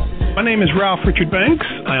 My name is Ralph Richard Banks.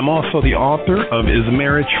 I am also the author of Is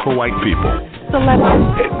Marriage for White People?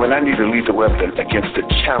 Celebrities. When I need to lead the weapon against the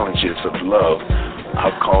challenges of love,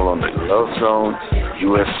 I'll call on the Love Zone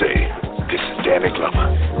USA. This is Danny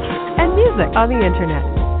Glover. And music on the internet.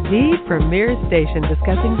 The premier station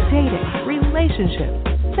discussing dating, relationships,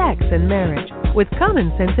 sex, and marriage with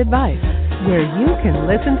common sense advice, where you can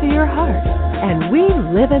listen to your heart. And we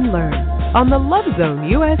live and learn on the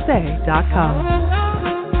LoveZoneUSA.com.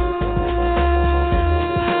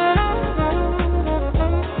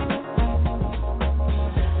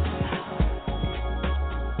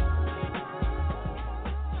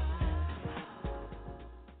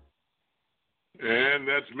 And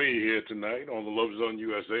that's me here tonight on the Love Zone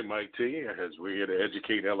USA, Mike T, as we're here to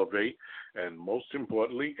educate, elevate, and most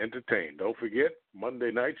importantly, entertain. Don't forget, Monday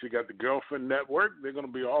nights, you got the Girlfriend Network. They're going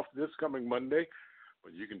to be off this coming Monday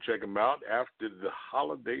But you can check them out after the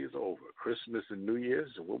holidays are over, Christmas and New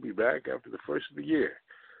Year's, and we'll be back after the first of the year.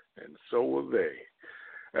 And so will they.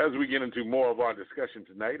 As we get into more of our discussion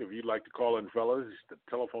tonight, if you'd like to call in, fellas, the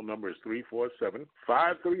telephone number is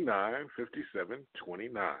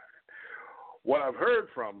 347-539-5729. What I've heard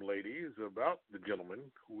from ladies about the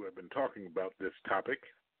gentlemen who have been talking about this topic,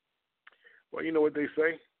 well, you know what they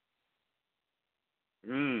say?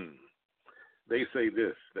 They say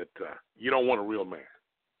this, that you don't want a real man.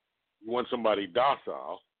 You want somebody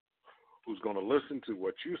docile who's going to listen to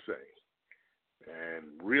what you say and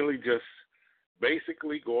really just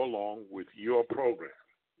basically go along with your program.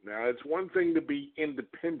 Now, it's one thing to be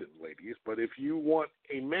independent, ladies, but if you want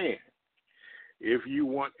a man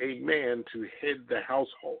to head the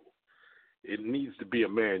household, it needs to be a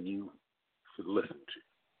man you should listen to.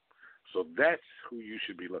 So that's who you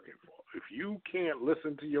should be looking for. If you can't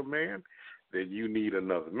listen to your man, then you need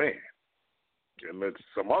another man. And let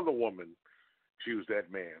some other woman choose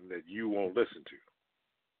that man that you won't listen to.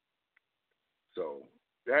 So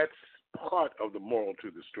that's part of the moral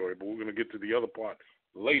to the story, but we're going to get to the other part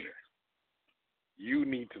later. You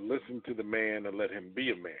need to listen to the man and let him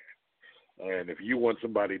be a man. And if you want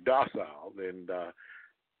somebody docile, then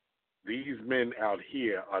these men out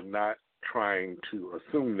here are not trying to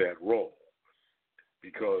assume that role.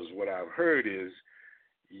 Because what I've heard is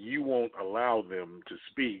you won't allow them to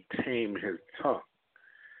speak, tame his tongue.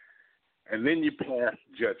 And then you pass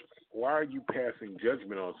judgment. Why are you passing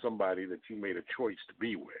judgment on somebody that you made a choice to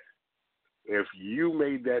be with? If you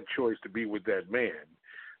made that choice to be with that man,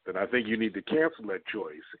 then I think you need to cancel that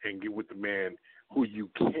choice and get with the man who you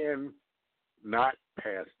can not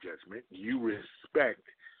pass judgment, you respect,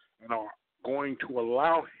 and are going to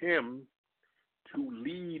allow him to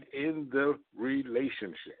lead in the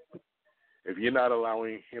relationship. If you're not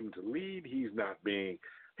allowing him to lead, he's not being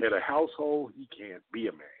head of household, he can't be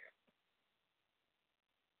a man.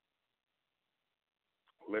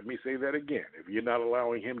 Let me say that again. If you're not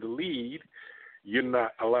allowing him to lead, you're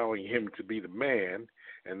not allowing him to be the man,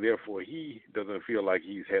 and therefore he doesn't feel like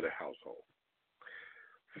he's head of household.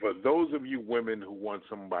 For those of you women who want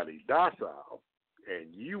somebody docile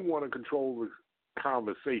and you want to control the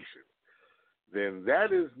conversation, then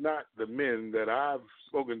that is not the men that I've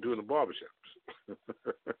spoken to in the barbershops.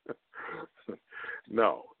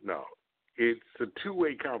 No. It's a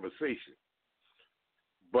two-way conversation.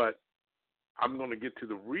 But I'm going to get to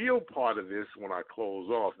the real part of this when I close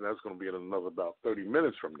off, and that's going to be in another about 30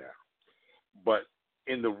 minutes from now. But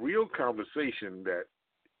in the real conversation that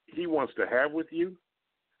he wants to have with you,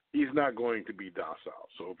 he's not going to be docile.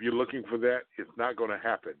 So if you're looking for that, it's not going to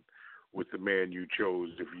happen with the man you chose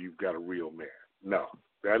if you've got a real man. No,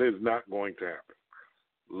 that is not going to happen.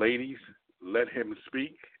 Ladies, let him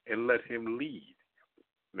speak and let him lead.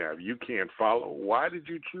 Now, if you can't follow, why did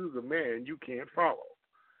you choose a man you can't follow?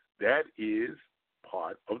 That is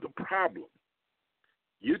part of the problem.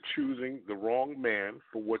 You're choosing the wrong man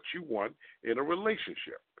for what you want in a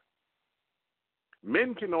relationship.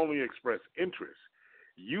 Men can only express interest.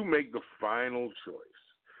 You make the final choice.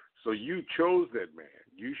 So you chose that man.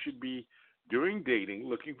 You should be, during dating,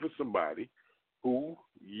 looking for somebody who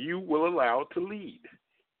you will allow to lead.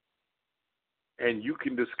 And you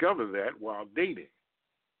can discover that while dating.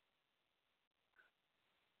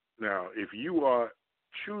 Now, if you are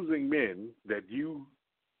choosing men that you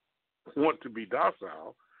want to be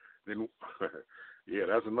docile, then, yeah,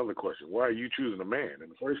 that's another question. Why are you choosing a man in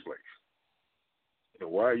the first place?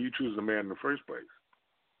 Why are you choosing a man in the first place?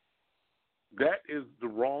 That is the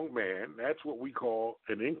wrong man. That's what we call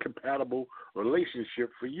an incompatible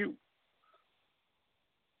relationship for you.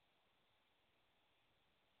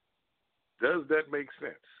 Does that make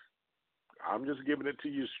sense? I'm just giving it to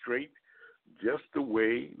you straight, just the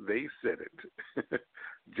way they said it.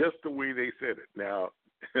 Just the way they said it. Now,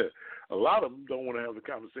 a lot of them don't want to have the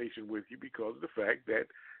conversation with you because of the fact that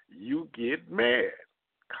you get mad.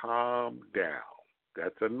 Calm down.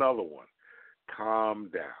 That's another one. Calm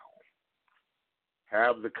down.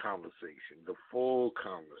 Have the conversation, the full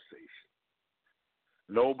conversation.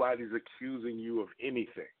 Nobody's accusing you of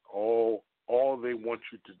anything. All they want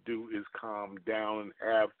you to do is calm down and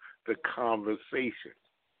have the conversation.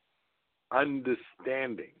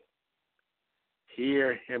 Understanding.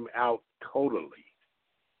 Hear him out totally.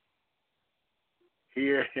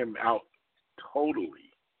 Hear him out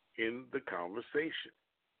totally in the conversation.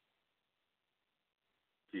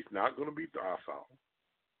 He's not going to be docile.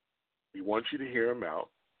 He wants you to hear him out.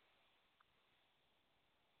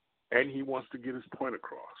 And he wants to get his point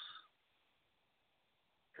across.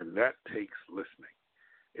 And that takes listening.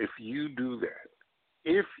 If you do that,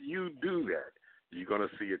 you're going to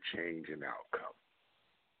see a change in outcome.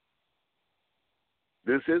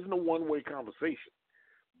 This isn't a one-way conversation.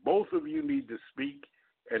 Both of you need to speak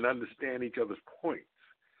and understand each other's points.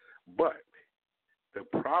 But the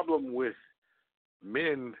problem with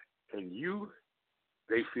men and you,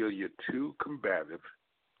 they feel you're too combative,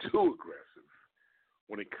 too aggressive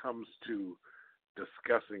when it comes to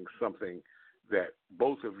discussing something that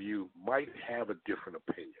both of you might have a different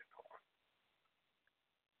opinion on.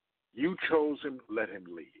 You chose him, let him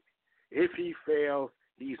lead. If he fails,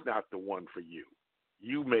 he's not the one for you.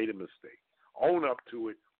 You made a mistake. Own up to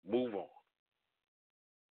it, move on.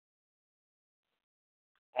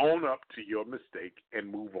 Own up to your mistake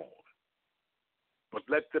and move on. But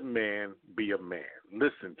let the man be a man.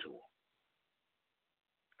 Listen to him.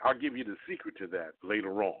 I'll give you the secret to that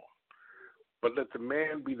later on. But let the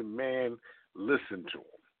man be the man. Listen to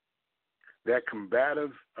him. That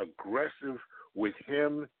combative, aggressive with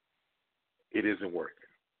him, it isn't working.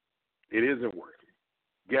 It isn't working.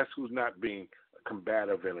 Guess who's not being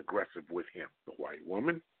combative and aggressive with him? The white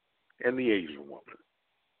woman and the Asian woman.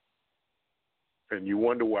 And you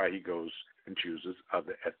wonder why he goes and chooses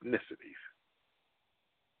other ethnicities.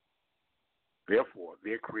 Therefore,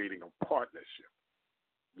 they're creating a partnership.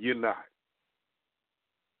 You're not.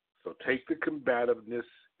 So take the combativeness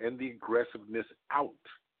and the aggressiveness out.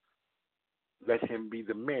 Let him be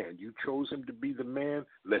the man. You chose him to be the man.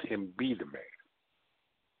 Let him be the man.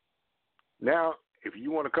 Now, if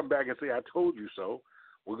you want to come back and say, I told you so,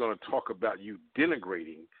 we're going to talk about you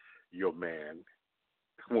denigrating your man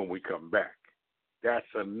when we come back.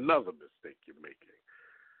 That's another mistake you're making.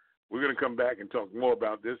 We're going to come back and talk more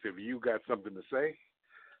about this. If you got something to say,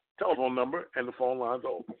 telephone number and the phone lines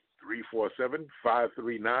are open.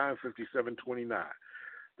 347-539-5729.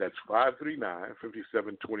 That's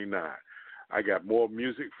 539-5729. I got more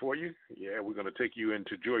music for you. Yeah, we're going to take you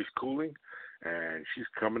into Joyce Cooling, and she's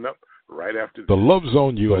coming up right after this. The Love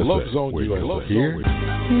Zone USA. The Love Zone USA. Here.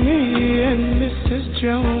 Me and Mrs.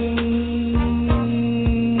 Jones,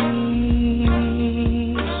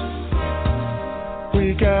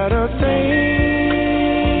 we got a thing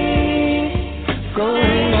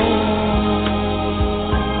going on.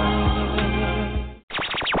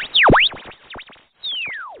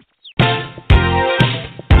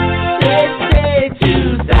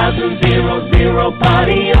 Zero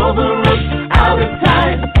party over roof, out of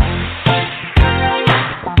time.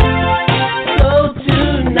 So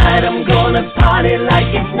tonight I'm gonna party like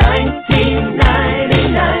it's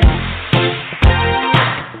 1999.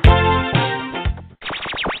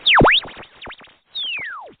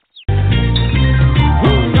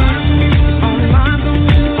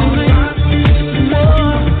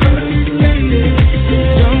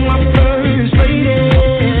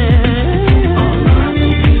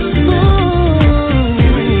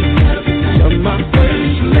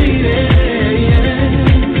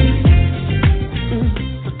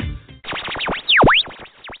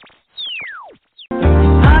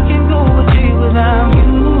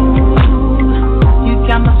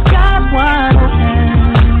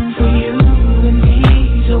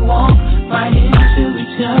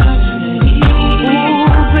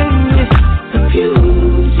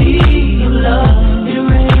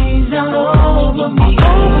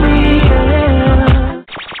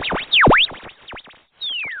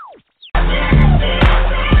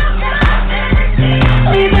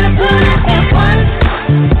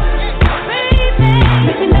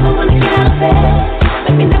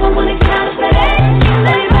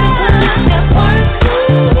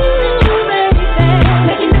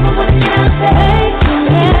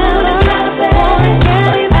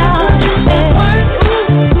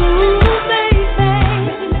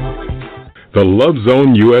 The Love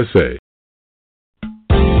Zone USA.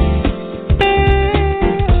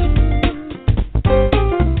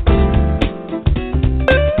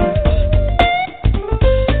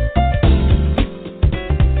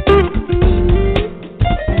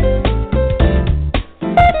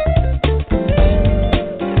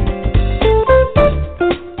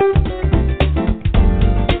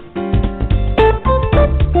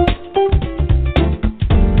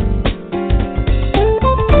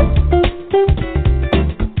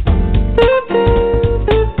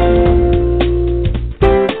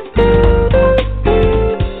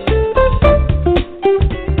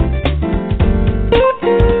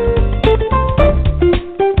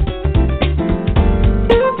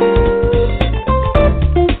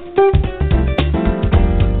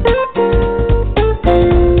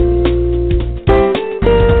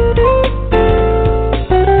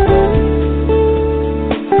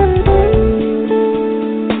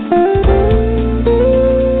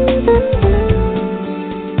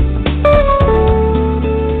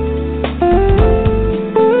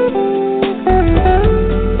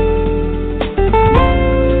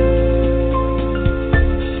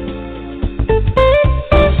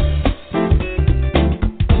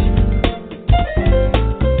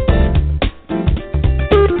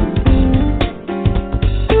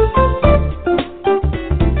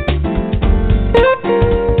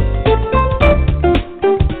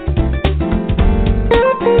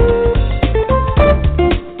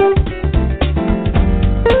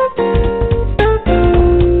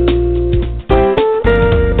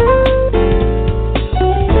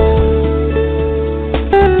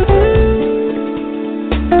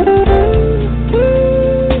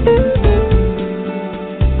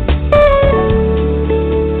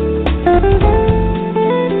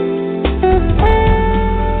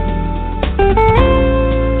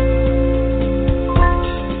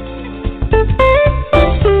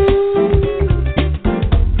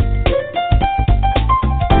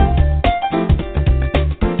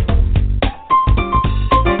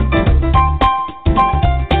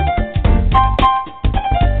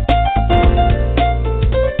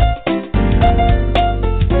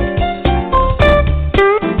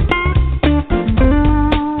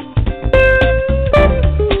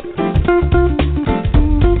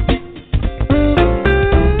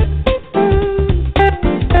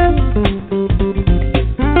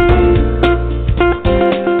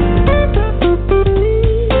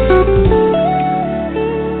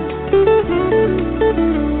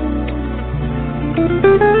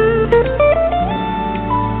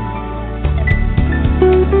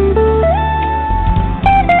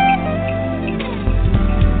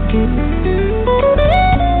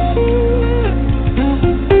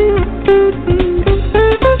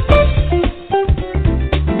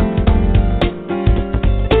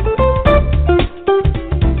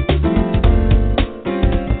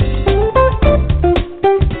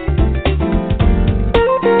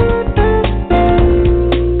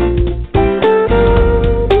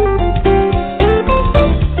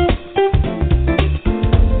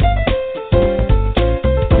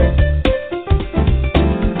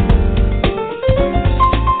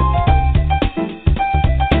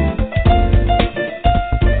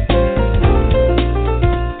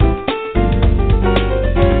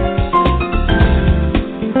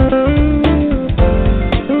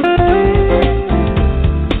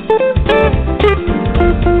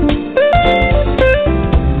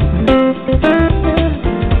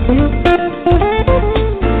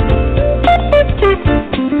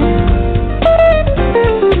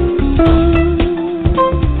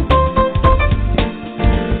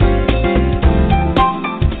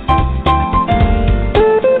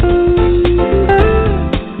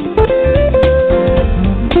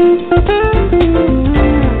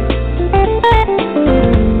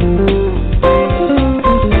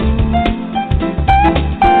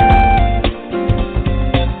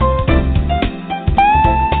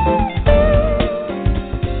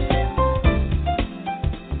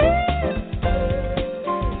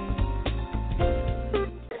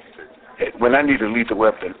 When I need a lethal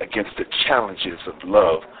weapon against the challenges of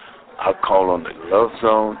love, I'll call on the Love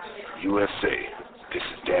Zone USA. This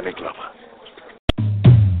is Danny Glover.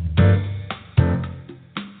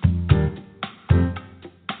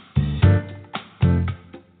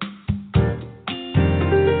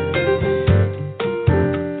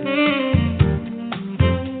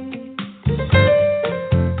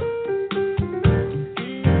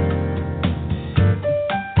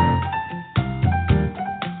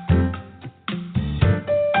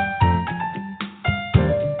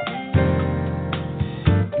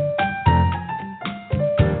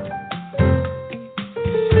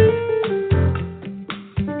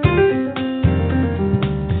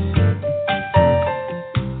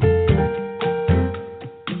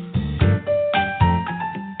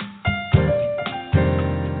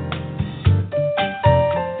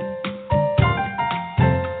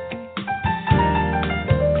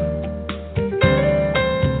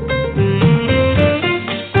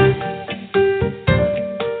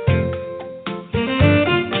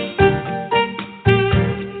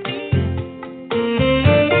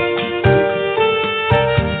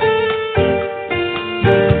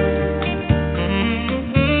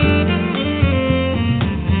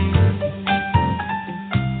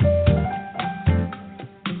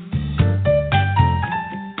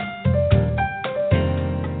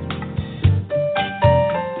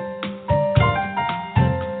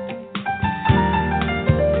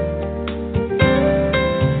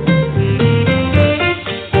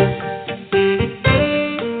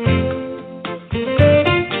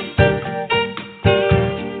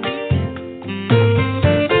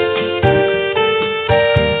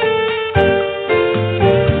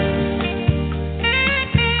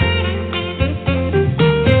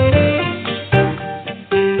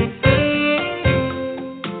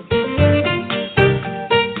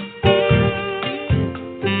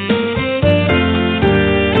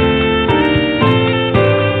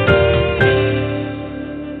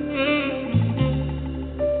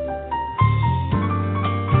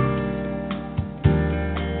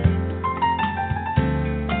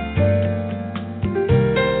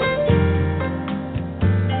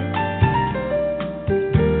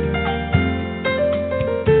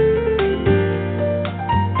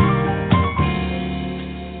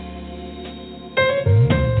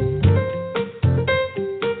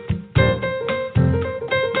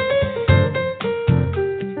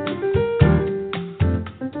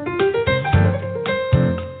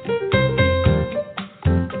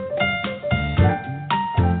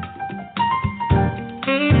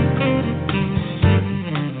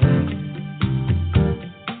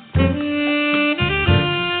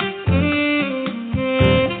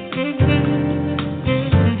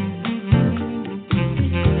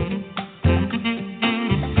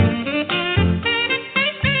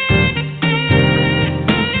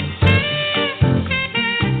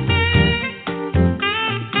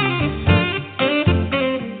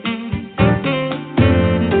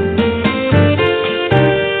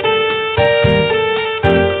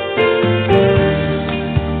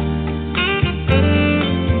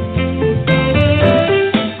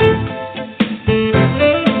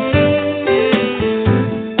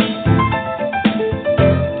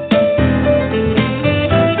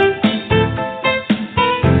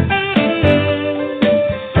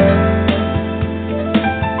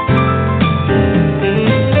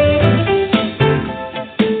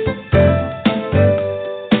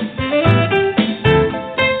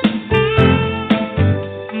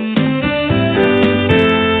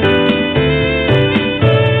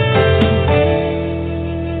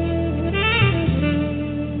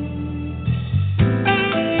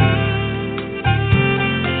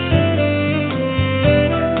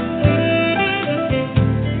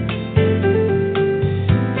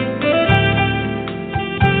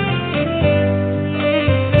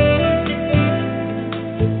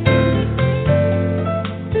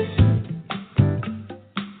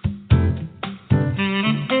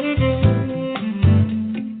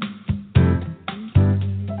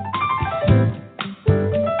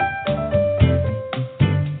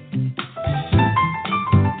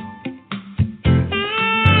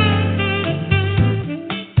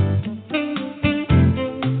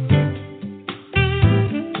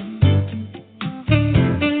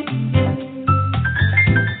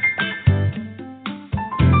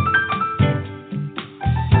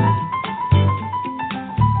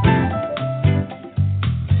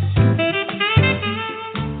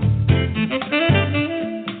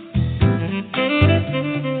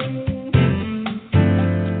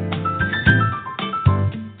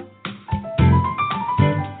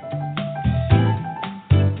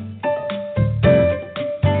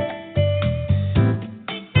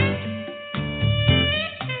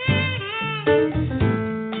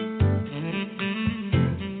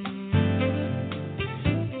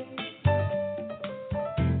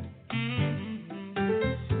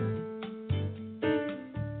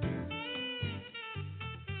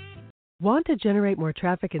 Want to generate more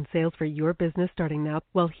traffic and sales for your business starting now?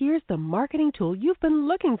 Well, here's the marketing tool you've been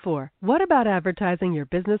looking for. What about advertising your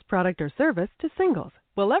business product or service to singles?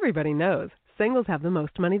 Well, everybody knows singles have the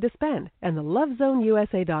most money to spend, and the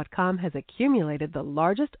LoveZoneUSA.com has accumulated the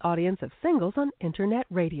largest audience of singles on Internet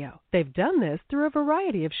radio. They've done this through a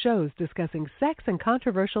variety of shows discussing sex and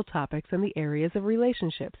controversial topics in the areas of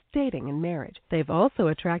relationships, dating, and marriage. They've also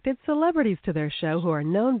attracted celebrities to their show who are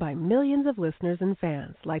known by millions of listeners and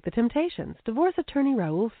fans, like The Temptations, divorce attorney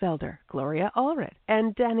Raul Felder, Gloria Allred,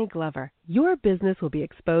 and Danny Glover. Your business will be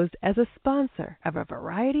exposed as a sponsor of a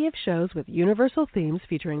variety of shows with universal themes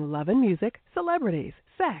featuring love and music, celebrities,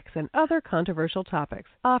 sex, and other controversial topics,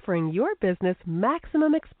 offering your business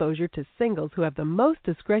maximum exposure to singles who have the most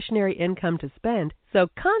discretionary income to spend. So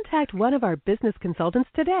contact one of our business consultants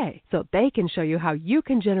today so they can show you how you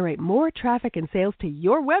can generate more traffic and sales to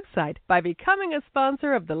your website by becoming a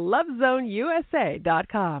sponsor of the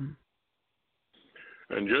LoveZoneUSA.com.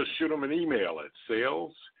 And just shoot them an email at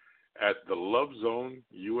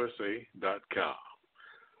sales@thelovezoneusa.com.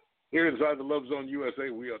 Here inside the Love Zone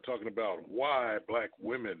USA, we are talking about why black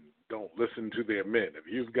women don't listen to their men. If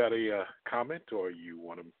you've got a comment or you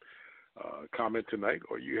want to comment tonight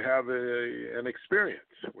or you have an experience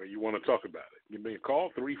where you want to talk about it, give me a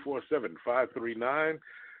call, 347-539-5729,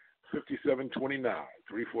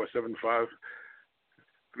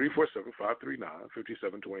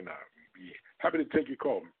 347-539-5729. Be happy to take your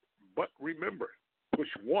call. But remember,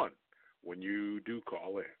 push 1 when you do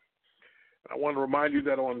call in. I want to remind you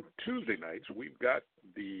that on Tuesday nights, we've got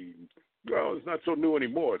it's not so new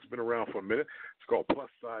anymore. It's been around for a minute. It's called Plus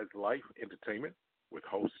Size Life Entertainment with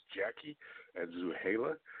hosts Jackie and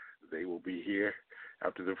Zuhaila. They will be here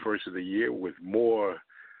after the first of the year with more,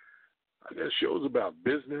 shows about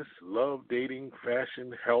business, love, dating,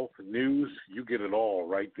 fashion, health, news. You get it all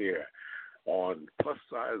right there on Plus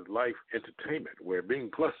Size Life Entertainment, where being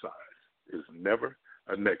plus size is never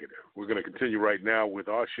a negative. We're going to continue right now with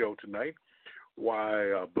our show tonight,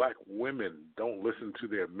 why black women don't listen to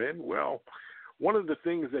their men. Well, one of the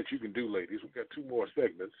things that you can do, ladies, we've got 2 more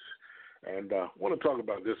segments, and I want to talk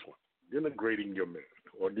about this one, denigrating your man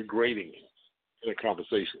or degrading him in a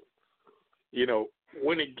conversation. You know,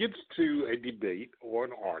 when it gets to a debate or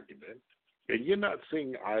an argument and you're not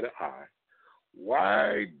seeing eye to eye,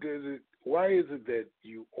 why is it that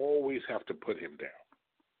you always have to put him down?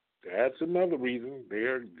 That's another reason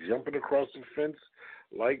they're jumping across the fence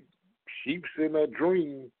like sheeps in a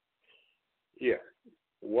dream. Yeah.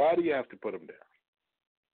 Why do you have to put them down?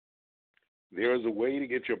 There is a way to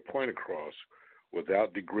get your point across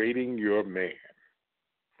without degrading your man,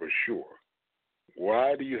 for sure.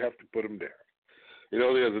 Why do you have to put him down? You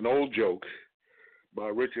know, there's an old joke by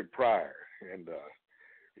Richard Pryor, and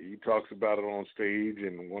he talks about it on stage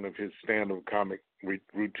in one of his stand-up comic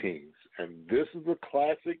routines. And this is a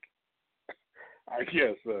classic, I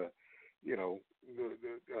guess,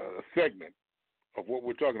 segment of what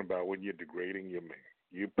we're talking about when you're degrading your man.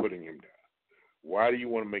 You're putting him down. Why do you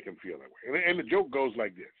want to make him feel that way? And the joke goes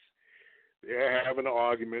like this. They're having an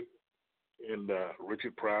argument, and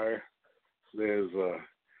Richard Pryor says,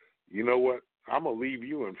 you know what? I'm going to leave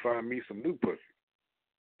you and find me some new pussy.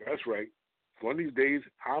 That's right. One of these days,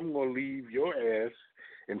 I'm going to leave your ass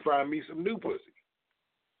and find me some new pussy.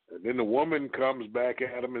 And then the woman comes back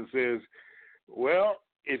at him and says, well,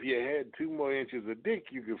 if you had 2 more inches of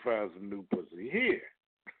dick, you could find some new pussy here.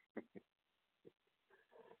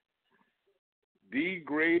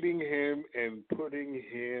 Degrading him and putting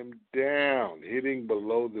him down, hitting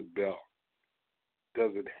below the belt.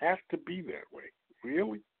 Does it have to be that way?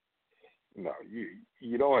 Really? No,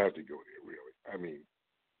 you don't have to go there, really. I mean,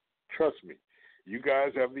 trust me. You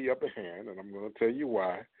guys have the upper hand, and I'm going to tell you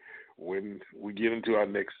why when we get into our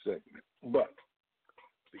next segment. But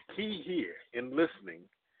the key here in listening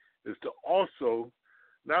is to also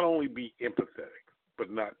not only be empathetic, but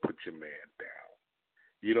not put your man down.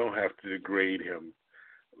 You don't have to degrade him.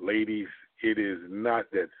 Ladies, it is not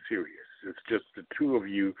that serious. It's just the 2 of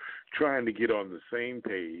you trying to get on the same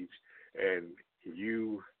page and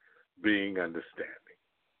you being understanding.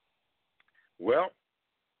 Well,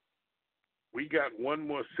 we got one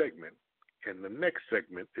more segment, and the next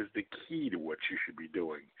segment is the key to what you should be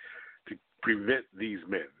doing to prevent these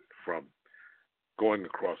men from going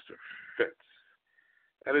across the fence.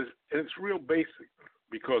 And it's real basic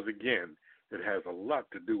because, again, it has a lot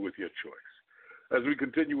to do with your choice. As we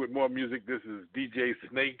continue with more music, this is DJ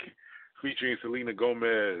Snake featuring Selena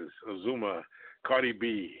Gomez, Azuma, Cardi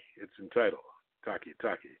B. It's entitled Taki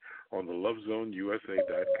Taki on the LoveZoneUSA.com.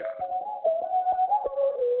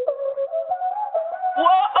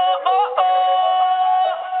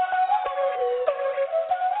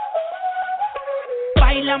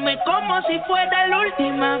 Báilame como si fuera la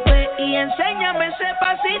última vez y enséñame ese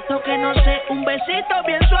pasito que no sé, un besito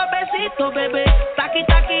bien suavecito, bebé. Taqui,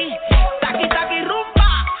 taqui, taqui, taqui, rumba.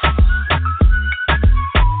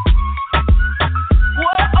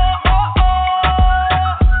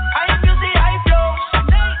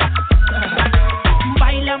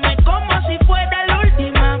 Báilame como si fuera la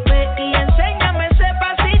última vez y enséñame ese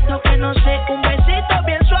pasito que no sé, un besito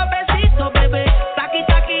bien suavecito, bebé. Taqui,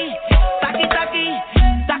 taqui, taqui, taqui,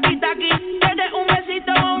 taqui, taqui. Tienes un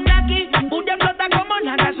besito o un aquí, una flota como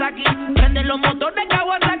Nagasaki. Prende los motores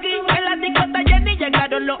Kawasaki, en la disco está llena y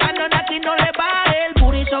llegaron los Anunnaki. No le baje, el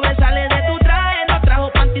booty sobresale de tu traje. No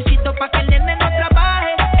trajo panticito pa' que el nene no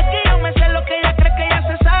trabaje. Es que yo me sé lo que ella cree que ya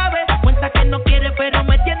se sabe. Cuenta que no quiere pero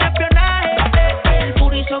me tiene espionaje. El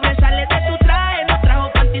booty sobresale de tu traje. No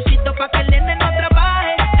trajo panticito pa' que el nene no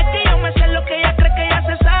trabaje. Es que yo me sé lo que ella cree que ya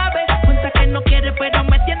se sabe. Cuenta que no quiere pero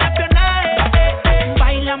me tiene espionaje.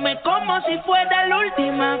 Báilame como si fuera la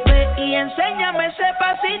última vez y enséñame ese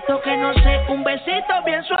pasito que no sé, un besito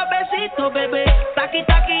bien suavecito, bebé. Taqui,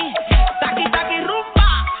 taqui, taqui, taqui, rumba.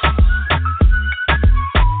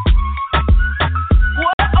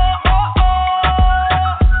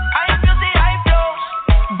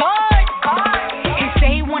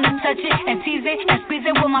 And tease it and squeeze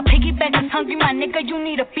it. Well, my piggyback is hungry, my nigga, you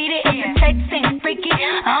need to feed it. If the text ain't freaky,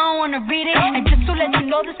 I don't wanna read it. And just to let you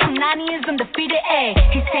know, this Punani is undefeated. Ayy,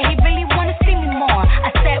 he said he really wanna see me more.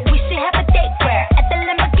 I said we should have a date where at the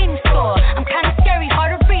Lamborghini store. I'm kinda scary,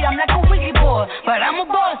 hard to read, I'm like a Ouija board, but I'm a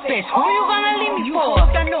boss bitch. Who you gonna leave me for? You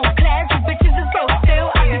got no class, you bitches is broke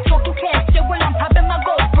still. I be talking cash shit when I'm popping my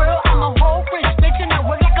gold grill. I'm a whole rich bitch and I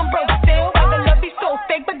work like I'm broke still. But the love be so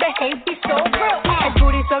fake, but the hate be so real.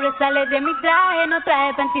 Sobresale de mi traje, no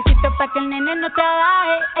traje panticito pa' que el nene no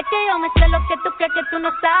trabaje. Es que yo me sé lo que tú crees que tú no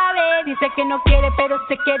sabes. Dice que no quiere, pero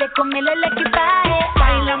se quiere comerle el equipaje.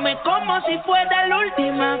 Báilame como si fuera la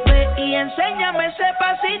última vez y enséñame ese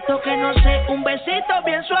pasito que no sé, un besito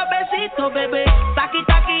bien suavecito, bebé. Taqui,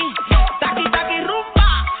 taqui, taqui, taqui, rumba.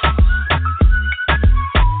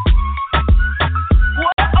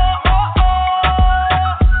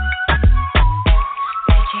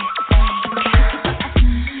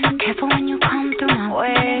 When you come through my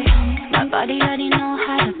way, my body already know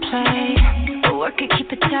how to play. The work it,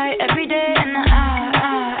 keep it tight every day, and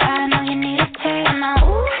I know you need a taste. Now,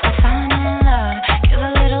 ooh, I'm falling in love. Give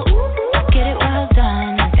a little ooh, get it well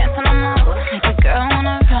done. Dancing on my ooh, make a girl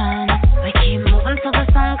wanna run. We keep moving till the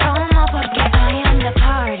sun come up, porque I am the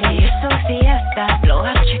party. You're so fiesta, blow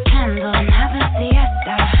out your candle and have a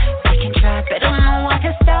siesta. We can try, but no one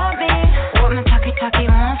can stop me. What my talkie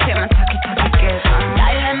wants, yeah, my talkie gets on.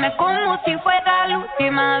 Como si fuera la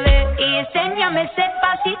última vez y enséñame ese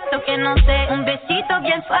pasito que no sé, un besito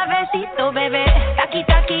bien suavecito, bebé. Taqui,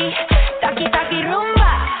 taqui, taqui, taqui, rumba.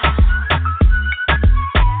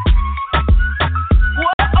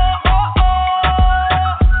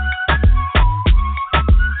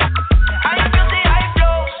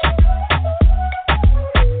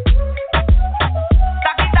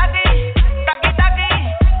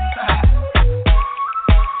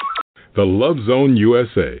 The Love Zone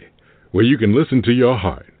USA, where you can listen to your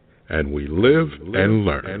heart, and we live and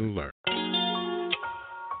learn.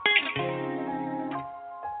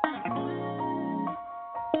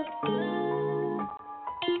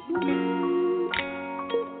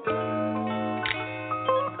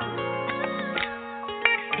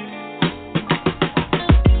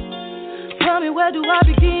 Tell me, where do I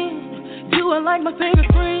begin? You are like my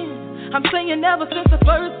favorite friend. I'm saying ever since the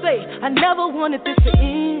first day, I never wanted this to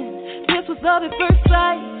end. This was love at first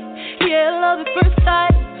sight, yeah, love at first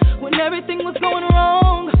sight. When everything was going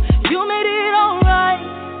wrong, you made it alright.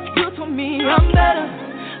 You told me I'm better,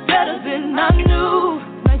 better than I knew.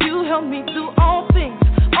 Now you help me do all things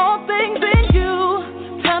in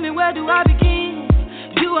you. Tell me, where do I begin?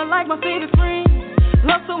 You are like my favorite friend.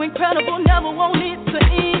 Love so incredible, never want it to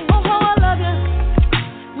end. Oh, how I love you,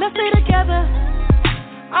 let's stay together.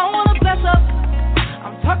 I wanna bless up,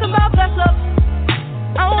 I'm talking about bless up.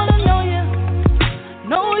 I wanna know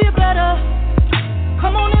you better.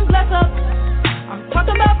 Come on and bless up. I'm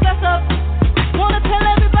talking about bless up. Wanna tell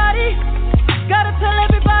everybody, gotta tell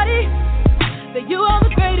everybody that you are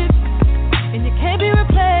the greatest and you can't be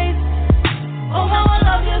replaced. Oh, how I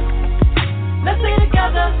love you. Let's stay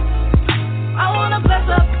together. I wanna bless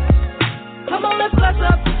up. Come on, let's bless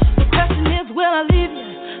up. The question is, will I leave you?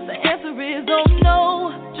 The answer is, oh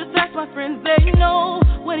no. Just ask my friends, they know.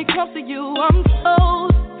 When it comes to you, I'm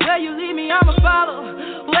so. Where you leave me, I'ma follow.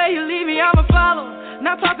 Where you leave me, I'ma follow.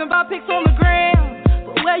 Not talking about pics on the gram,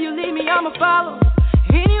 but where you leave me, I'ma follow.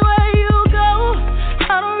 Anywhere you go,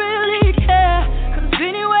 I don't really care. 'Cause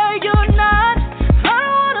anywhere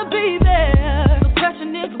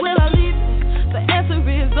Cause will I leave it? The answer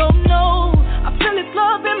is oh no. I feel this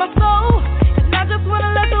love in my soul, and I just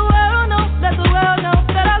wanna let the world know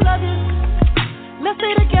that I love you. Let's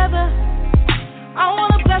stay together. I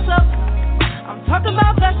wanna bless up. I'm talking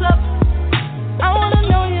about bless up. I wanna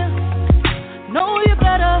know you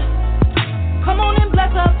better. Come on and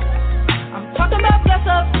bless up. I'm talking about bless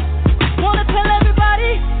up. Wanna tell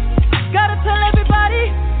everybody, gotta tell everybody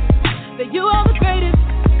that you are the greatest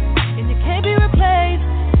and you can't be replaced.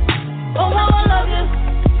 Oh, how I love you.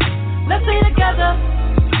 Let's stay together.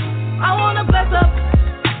 I wanna bless up.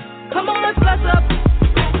 Come on, let's bless up.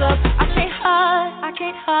 Bless up. I can't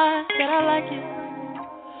hide that I like you.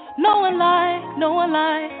 No one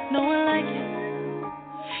like you.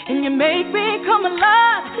 And you make me come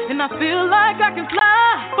alive, and I feel like I can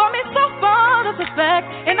fly. For me so far, that's a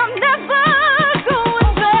fact, and I'm never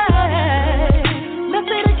going back. Let's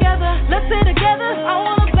stay together. I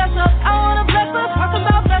wanna bless up, talking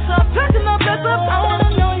about bless up, I wanna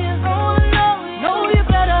know you better.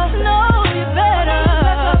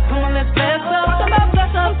 Come on, let's bless up, talking about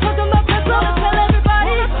bless up, tell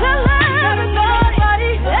everybody, you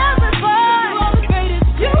are the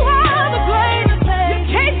greatest, you are the greatest, you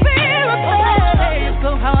can't be replaced.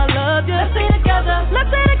 So how I love you, let's stay together,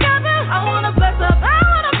 I wanna bless up,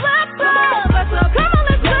 come on, let's bless up.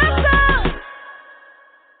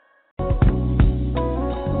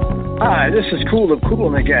 Hi, this is Cool of Cool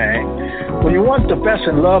and the Gang. When you want the best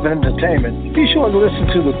in love and entertainment, be sure to listen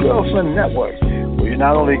to the Girlfriend Network, where you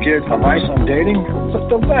not only get advice on dating, but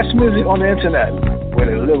the best music on the internet, with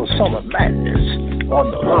a little summer madness on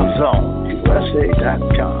the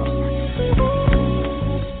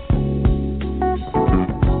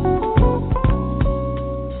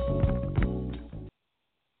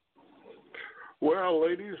Well,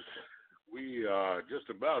 ladies, we are just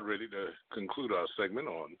about ready to conclude our segment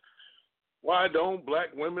on why don't black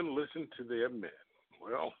women listen to their men?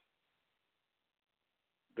 Well,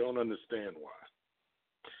 don't understand why.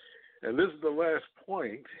 And this is the last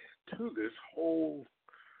point to this whole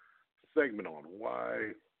segment on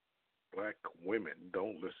why black women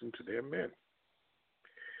don't listen to their men.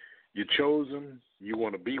 You chose him, you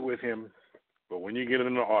want to be with him, but when you get in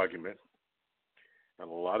an argument, and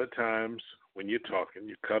a lot of times when you're talking,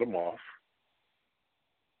 you cut him off,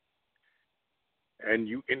 and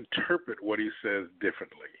you interpret what he says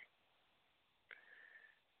differently.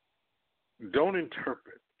 Don't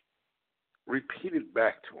interpret. Repeat it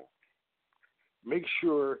back to him. Make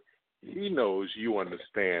sure he knows you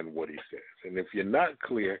understand what he says. And if you're not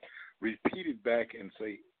clear, repeat it back and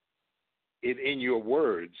say it in your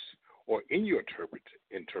words or in your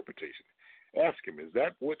interpretation. Ask him, is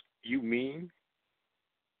that what you mean?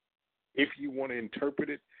 If you want to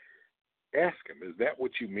interpret it, ask him, is that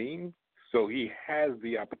what you mean? So he has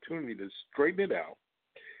the opportunity to straighten it out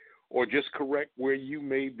or just correct where you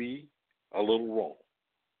may be a little wrong.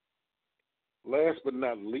 Last but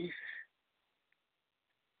not least,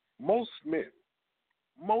 most men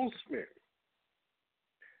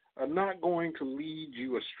are not going to lead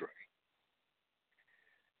you astray.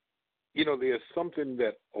 You know, there's something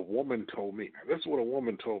that a woman told me. Now, this is what a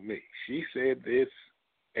woman told me. She said this,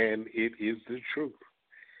 and it is the truth.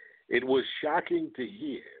 It was shocking to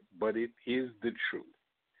hear, but it is the truth.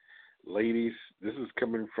 Ladies, this is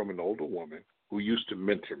coming from an older woman who used to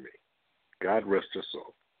mentor me. God rest her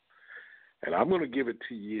soul. And I'm going to give it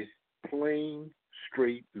to you plain,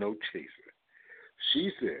 straight, no chaser. She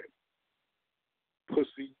said,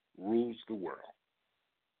 pussy rules the world.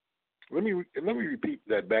 Let me repeat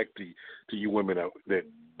that back to you women that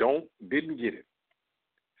didn't get it.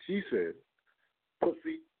 She said,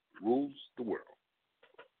 pussy rules the world.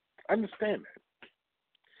 Understand that.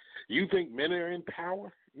 You think men are in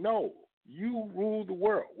power? No. You rule the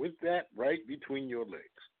world with that right between your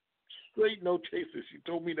legs. Straight, no chaser. She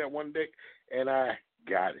told me that one day, and I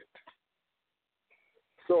got it.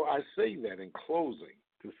 So I say that in closing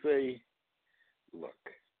to say,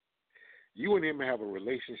 look, you and him have a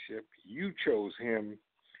relationship. You chose him.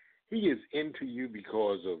 He is into you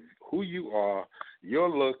because of who you are, your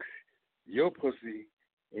looks, your pussy,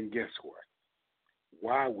 and guess what?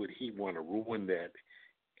 Why would he want to ruin that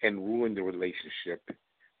and ruin the relationship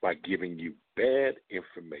by giving you bad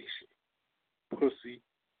information? Pussy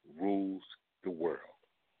rules the world.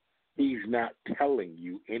 He's not telling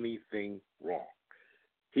you anything wrong.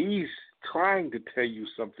 He's trying to tell you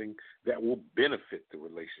something that will benefit the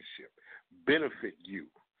relationship, benefit you,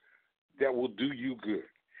 that will do you good,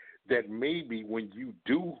 that maybe when you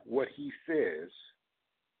do what he says,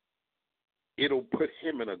 it'll put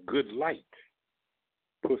him in a good light.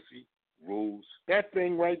 Pussy rules. That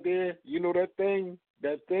thing right there, you know that thing?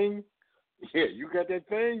 Yeah, you got that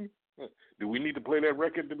thing? Do we need to play that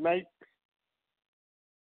record tonight?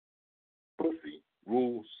 Pussy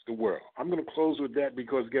rules the world. I'm going to close with that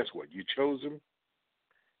because guess what? You chose him,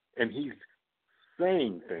 and he's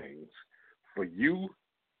saying things for you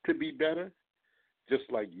to be better,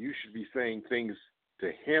 just like you should be saying things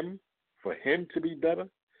to him for him to be better.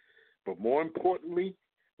 But more importantly,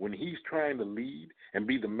 when he's trying to lead and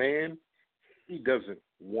be the man, he doesn't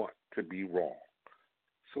want to be wrong.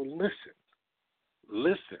 So listen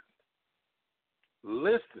to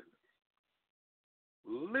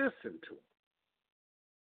him.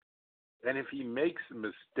 And if he makes a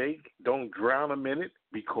mistake, don't drown him in it,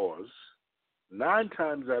 because 9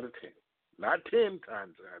 times out of 10, not 10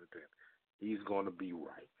 times out of 10, he's going to be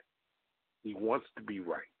right. He wants to be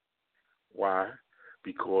right. Why?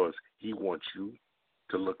 Because he wants you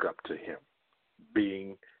to look up to him,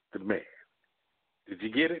 being the man. Did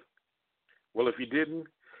you get it? Well, if you didn't,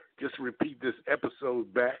 just repeat this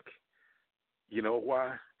episode back. You know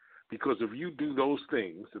why? Because if you do those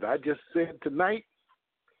things that I just said tonight,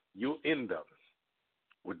 you'll end up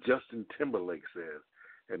what Justin Timberlake says,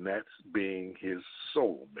 and that's being his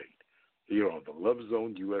soulmate here on the Love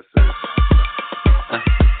Zone USA.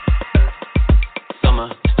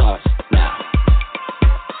 Summer starts now.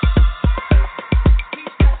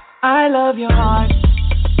 I love your heart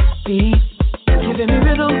beat, giving me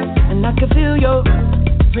rhythm, and I can feel your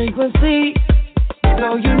frequency.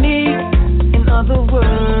 So unique, in other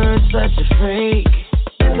words, such a freak.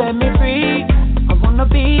 Set me free. I wanna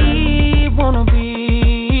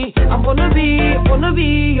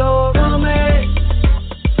be your roommate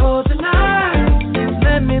for tonight.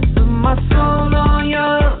 Let me put my soul on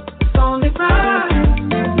you. It's only right.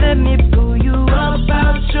 Let me pull you up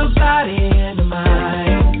about your body and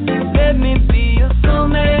mind. Let me be your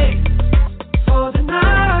soulmate for the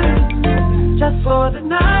night, just for the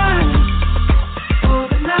night, for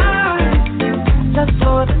the night, just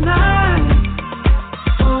for the night,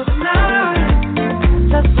 for the night,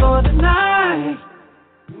 just for the night.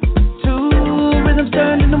 2 rhythms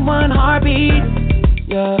turn into 1 heartbeat.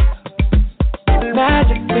 Yeah,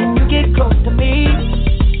 magic when you get close to me,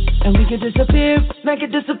 and we can disappear, make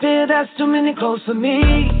it disappear. That's too many close for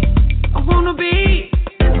me. I wanna be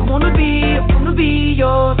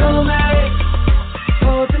your roommate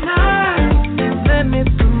for tonight. Let me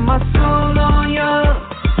put my soul on you.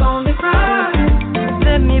 It's only right.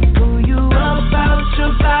 Let me pull you up about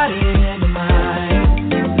your body and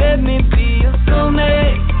mind. Let me be your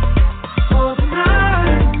soulmate for the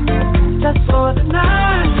night, just for the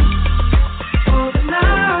night, for the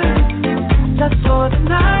night, just for the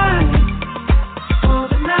night, for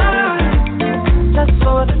the night, just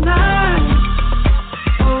for the night,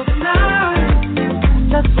 for the night,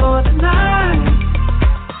 just for the night,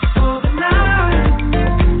 for the night,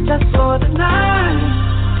 just for the night.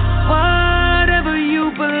 Whatever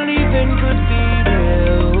you believe in could be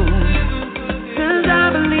real, 'cause I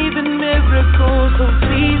believe in miracles. So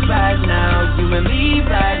please right now, you and me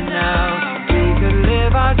right now, we could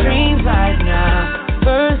live our dreams right now.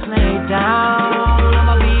 First lay down,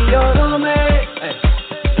 I'ma be your roommate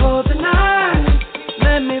for the night.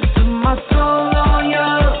 Let me put my soul on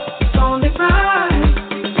you. It's only right.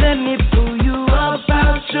 Let me pull you up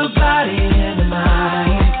out your body and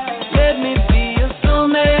mind. Let me be your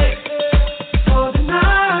soulmate for the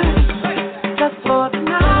night, just for the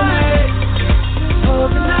night, for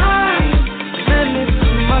the night. Let me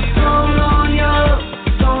put my soul on you.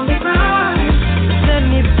 It's only right. Let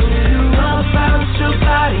me pull you up out your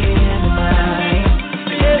body and mind.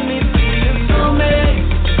 Let me be your soulmate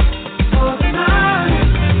for the night,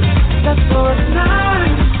 just for the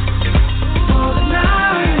night, for the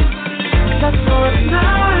night, just for the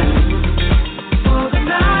night, for the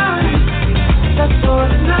night, just for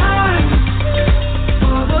the night,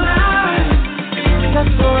 for the night,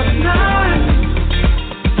 just for the night,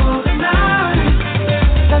 for the night,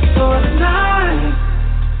 just for the night.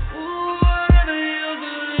 Whatever you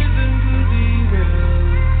believe in could be real.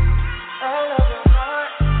 I love your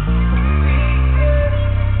heart beat.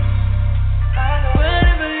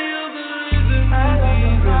 Whatever you believe in could be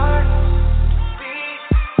real.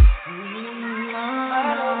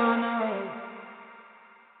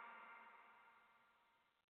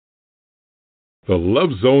 The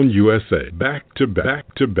Love Zone USA, back to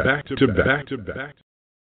back to back to back to back.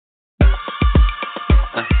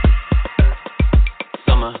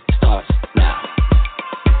 Summer starts now.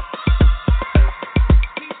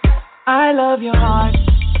 I love your heart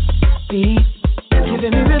beat,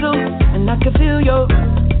 giving me rhythm, and I can feel your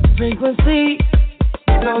frequency.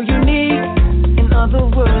 So unique, in other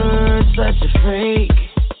words, such a freak.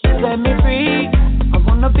 Set me free. I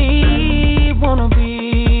wanna be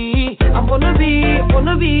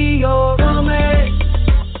wanna be your roommate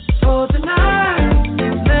for the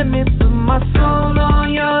night. Let me put my soul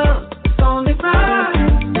on you. It's only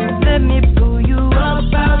right. Let me pull you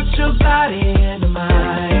up out your body and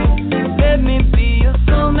mind. Let me be your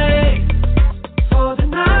soulmate for the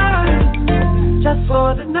night. Just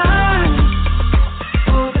for the night.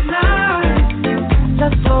 For the night.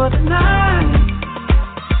 Just for the night.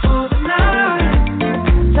 For the night.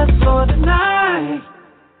 Just for the night.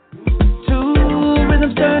 Two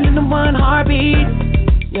rhythms turned into one heartbeat.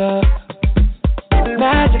 Yeah.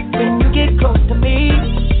 Magic when you get close to me.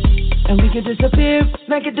 And we can disappear,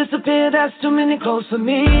 make it disappear. That's too many close for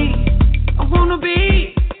me. I wanna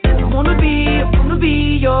be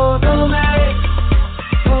your soulmate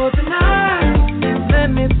for the night. Let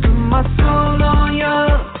me put my soul on you.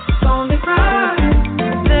 It's only right.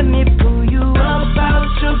 Let me pull you up out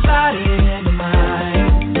your body and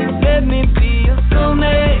mind. Let me be your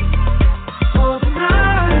soulmate for the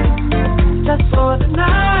night. Just for the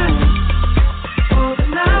night. For the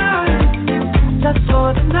night. Just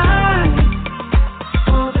for the night.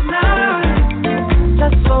 For the night.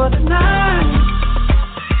 Just for the night.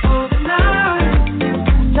 For the night.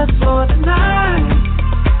 Just for the night.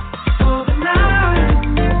 For the night.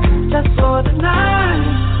 Just for the night.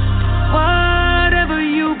 Whatever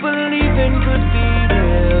you believe in could be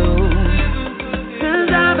real.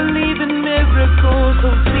 'Cause I believe in miracles. So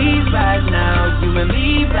please right now, you and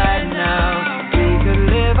me right now. We could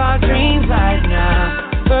live our dreams right now.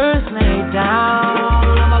 First lay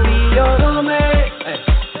down. I'ma be your roommate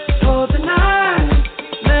for the night.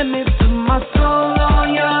 Let me put my soul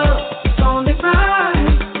on you. It's only right.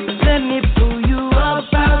 Let me pull you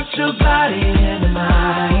up out your body and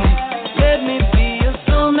mind. Let me be your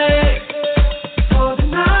soulmate for the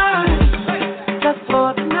night. Just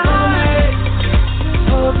for the night.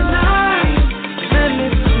 For the night. Let me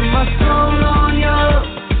put my soul on you.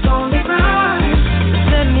 It's only right.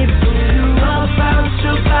 Let me pull you up out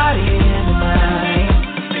your body and mind.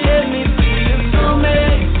 Let me be your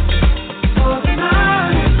soulmate for the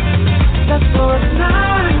night. Just for the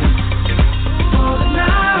night. For the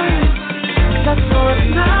night. Just for the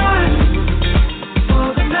night. For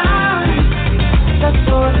the night. Just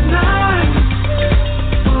for the night.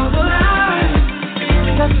 For the night.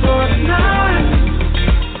 Just for the night.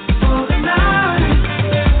 For the night.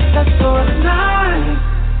 Just for the night.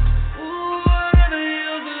 Whatever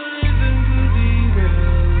you believe in could be real.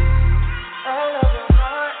 I love your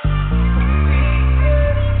heart.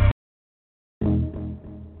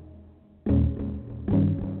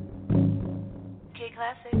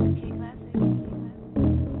 K-Classic.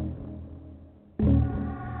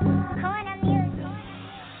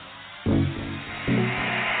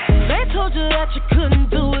 They told you that you couldn't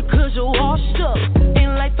do it 'cause you're washed up.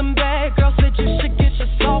 Ain't like them bad girls said you should get your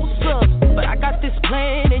sauce up. But I got this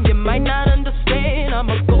plan and you might not understand.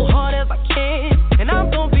 I'ma go hard as I can and I'm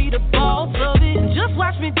gonna be the boss of it. And just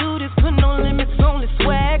watch me do this, put no limits, only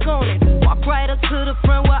swag on it. Walk right up to the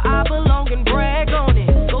front where I belong and brag on it.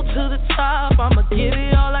 Go to the top, I'ma give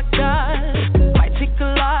it all I got. Might take a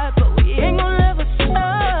lot, but we ain't gonna ever stop.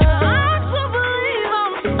 I do believe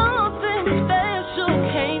I'm something special,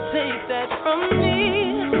 can't take that from me.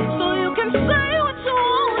 So you can say what you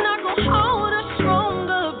want, I go harder,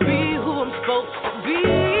 stronger, be who I'm supposed to be.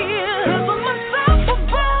 'Cause I'm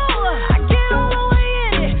unstoppable, I get all the way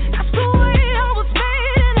in it. That's the way I was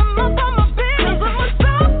made and I'm up on my business. 'Cause I'm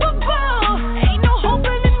unstoppable, ain't no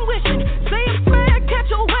hoping and wishing. Say a prayer,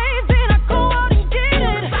 catch a wave, then I go out and get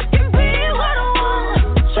it. I can be what I want,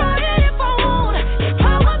 try it if I want. It's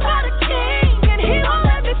powered by the king and he won't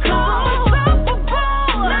let me go.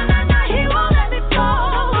 Unstoppable, nah, he won't let me go.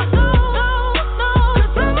 No,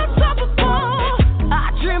 'cause I'm unstoppable.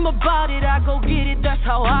 I dream about it, I go get it, that's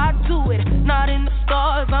how I do it. Not in the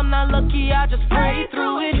stars, I'm not lucky, I just pray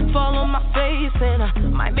through it. Fall on my face and I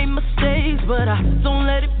might make mistakes, but I don't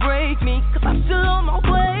let it break me, 'cause I'm still on my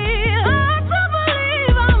way. I do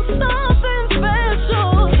believe I'm something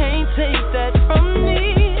special, can't take that from me.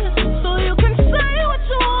 So you can say what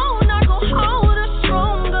you want, I go harder,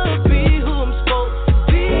 stronger, be who I'm supposed to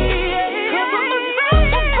be. 'Cause I'm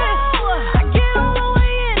unstoppable, I get all the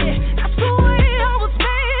way in it. That's the way I was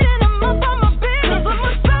made and I'm up on my business. 'Cause I'm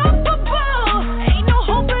unstoppable, ain't no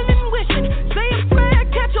hoping and wishing. Say a prayer,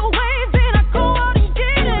 catch a wave, then I go out and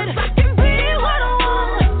get it. 'Cause I can be what I want.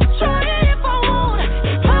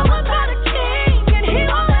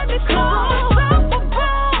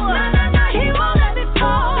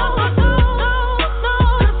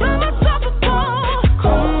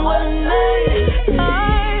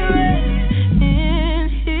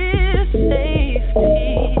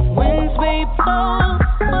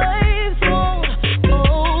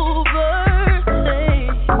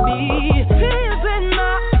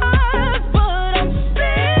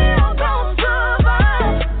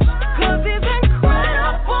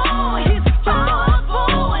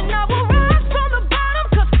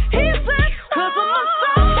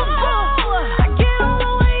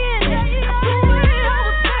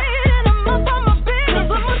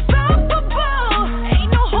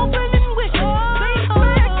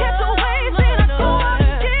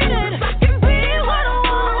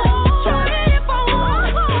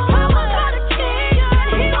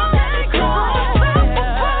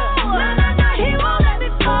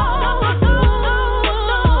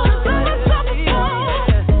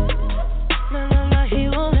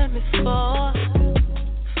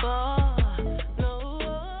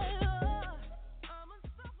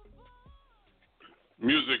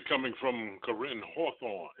 Corinne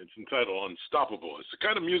Hawthorne. It's entitled Unstoppable. It's the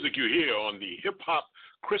kind of music you hear on the Hip Hop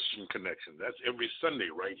Christian Connection. That's every Sunday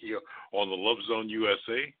right here on the Love Zone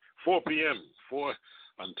USA, 4 p.m., 4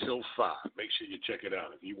 until 5. Make sure you check it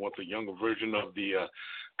out. If you want the younger version of the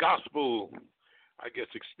gospel, I guess,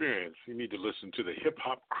 experience, you need to listen to the Hip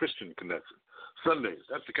Hop Christian Connection. Sundays,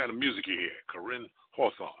 that's the kind of music you hear. Corinne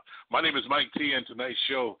Hawthorne. My name is Mike T, and tonight's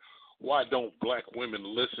show, Why Don't Black Women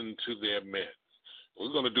Listen to Their Men?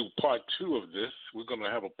 We're going to do part 2 of this. We're going to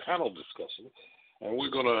have a panel discussion, and we're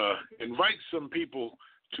going to invite some people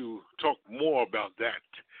to talk more about that,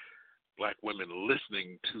 black women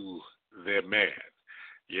listening to their man.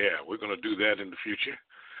 Yeah, we're going to do that in the future,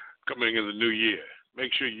 coming in the new year.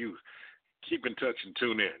 Make sure you keep in touch and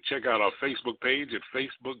tune in. Check out our Facebook page at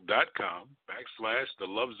facebook.com/The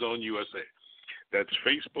Love Zone USA. That's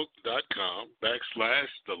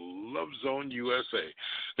facebook.com/The Love Zone USA.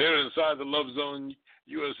 There inside the Love Zone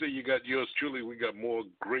USA, you got yours truly. We got more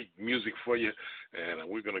great music for you, and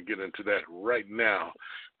we're going to get into that right now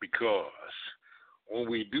because when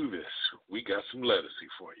we do this, we got some legacy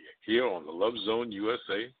for you here on the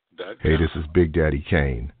LoveZoneUSA.com. Hey, this is Big Daddy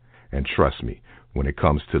Kane, and trust me, when it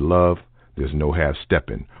comes to love, there's no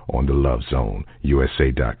half-stepping on the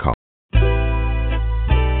LoveZoneUSA.com.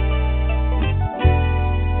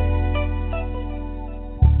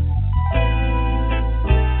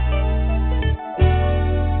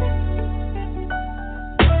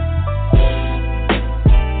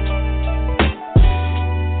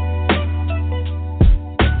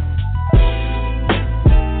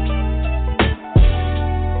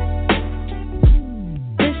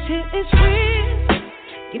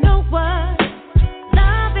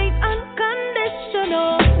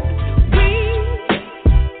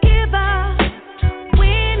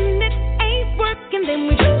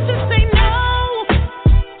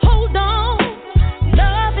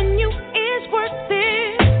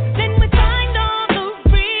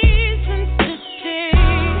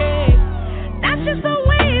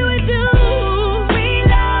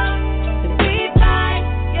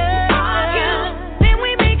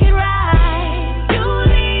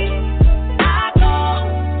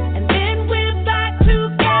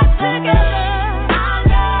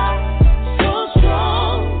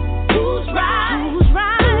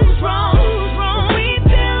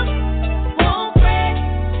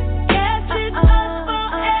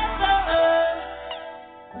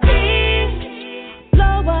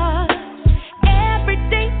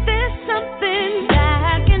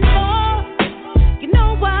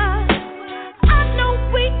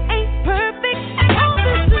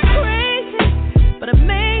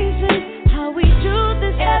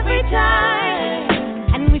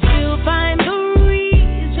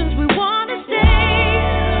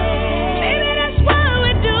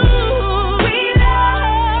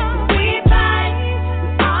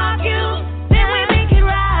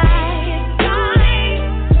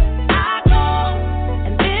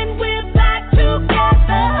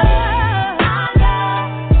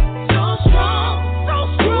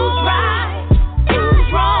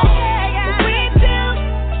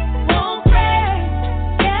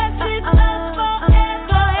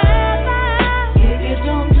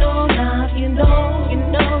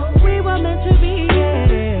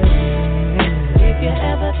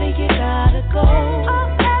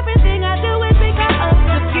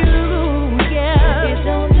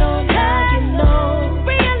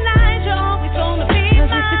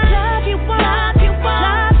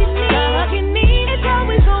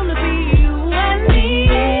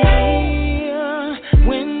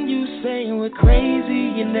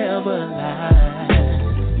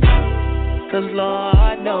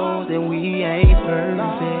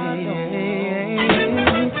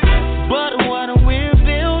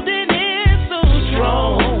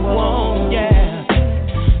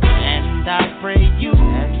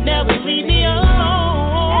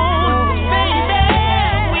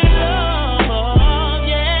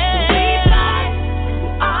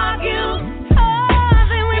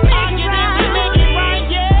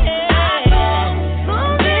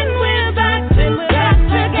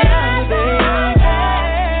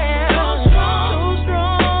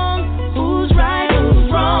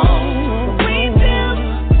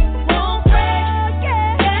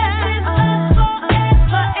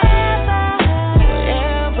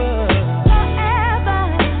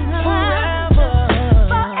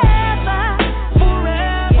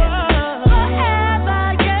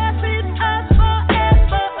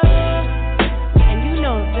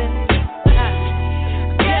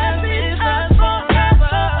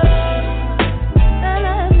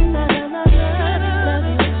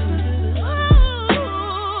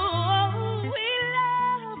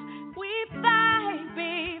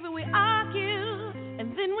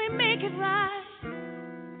 make it right.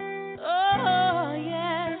 Oh,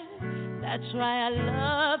 yeah, that's why I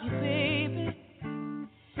love you, baby.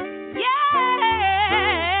 Yeah,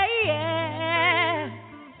 yeah,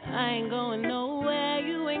 I ain't going nowhere,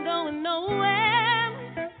 you ain't going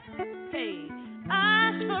nowhere. Hey,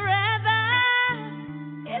 us forever,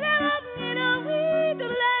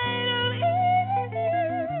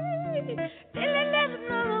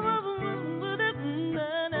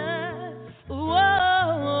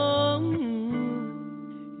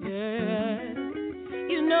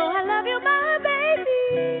 you know I love you, my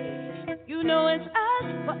baby. You know it's us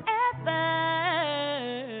forever.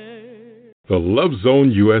 The Love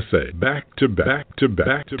Zone USA. Back to back to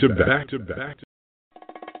back to back to back.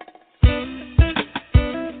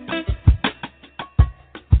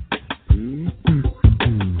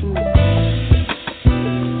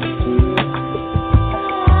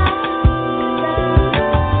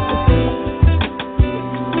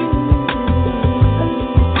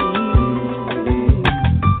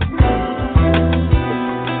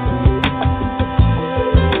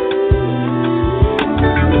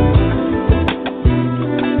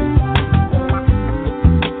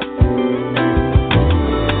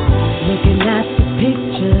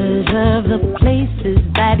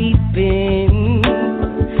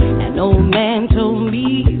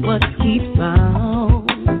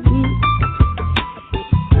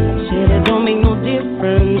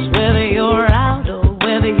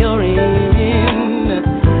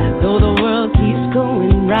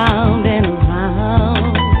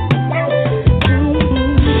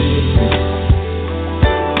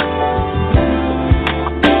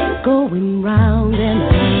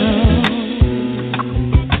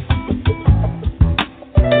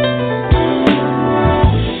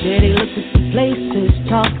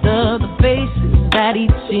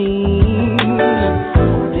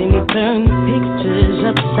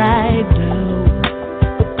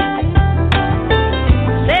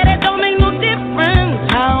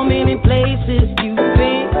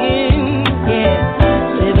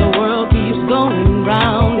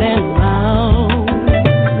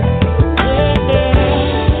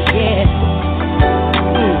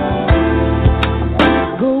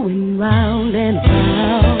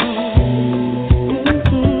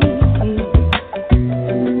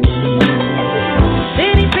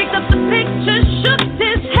 Then he picked up the picture, shook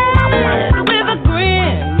his head with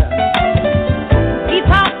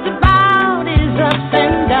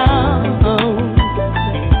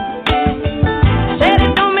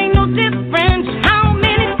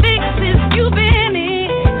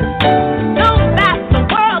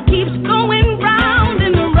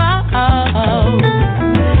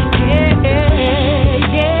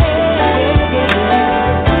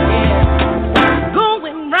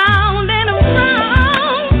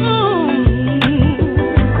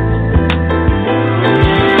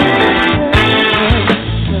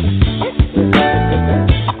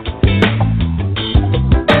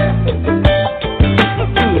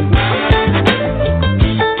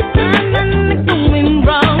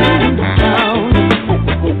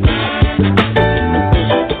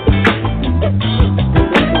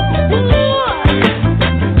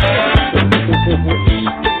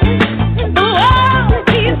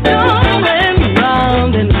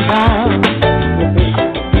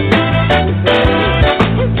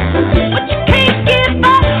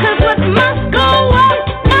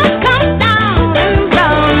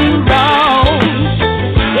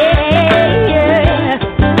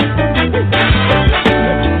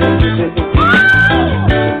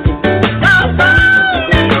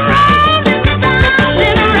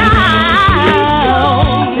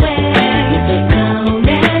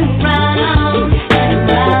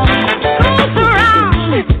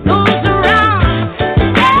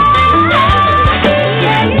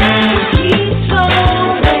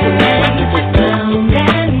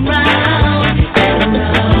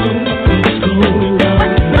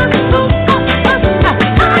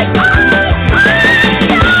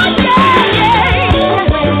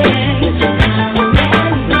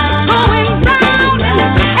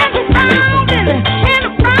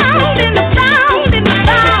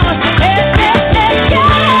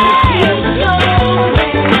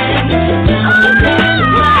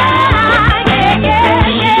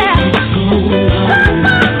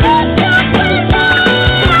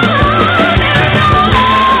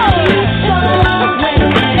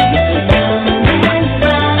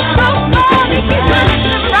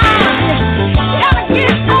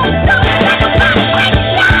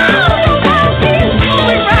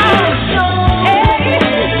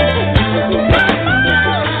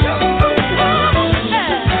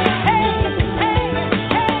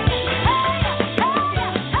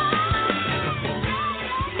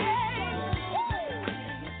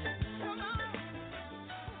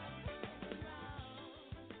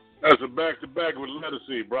back-to-back with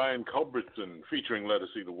Lettucey, Brian Culbertson featuring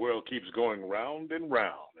Lettucey. The world keeps going round and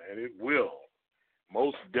round, and it will,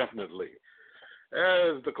 most definitely.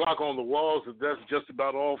 As the clock on the wall, so that's just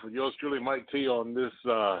about all for yours truly, Mike T, on this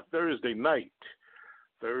Thursday night.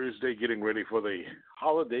 Thursday, getting ready for the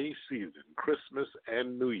holiday season, Christmas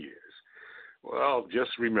and New Year's. Well,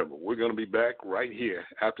 just remember, we're going to be back right here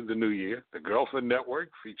after the New Year. The Girlfriend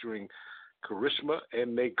Network featuring Karishma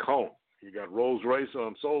and Nacone. You got Rose Race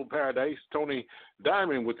on Soul Paradise, Tony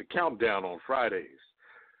Diamond with the Countdown on Fridays,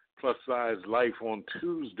 Plus Size Life on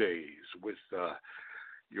Tuesdays with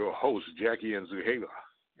your host, Jackie and Zuhaila.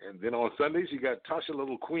 And then on Sundays, you got Tasha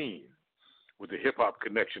Little Queen with the Hip Hop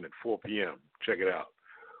Connection at 4 p.m. Check it out.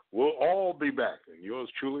 We'll all be back. And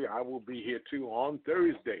yours truly, I will be here too on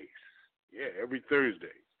Thursdays. Yeah, every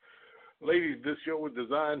Thursday. Ladies, this show was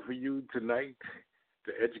designed for you tonight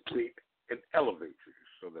to educate and elevate you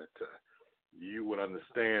so that you would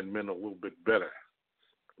understand men a little bit better.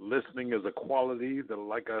 Listening is a quality that,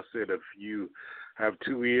 like I said, if you have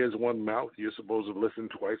 2 ears, 1 mouth, you're supposed to listen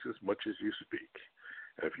twice as much as you speak.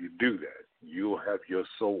 And if you do that, you'll have your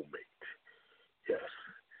soulmate. Yes.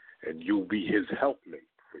 And you'll be his helpmate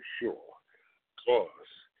for sure. Because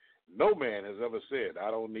no man has ever said, I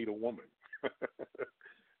don't need a woman.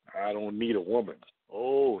 I don't need a woman.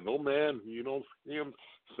 Oh, no man, you don't see him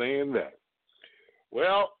saying that.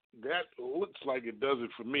 Well, that looks like it does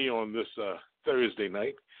it for me on this Thursday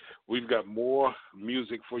night. We've got more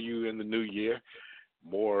music for you in the new year,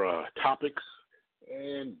 more topics,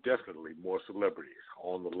 and definitely more celebrities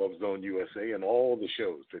on the Love Zone USA and all the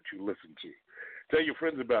shows that you listen to. Tell your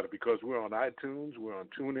friends about it because we're on iTunes, we're on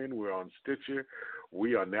TuneIn, we're on Stitcher,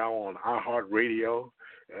 we are now on iHeartRadio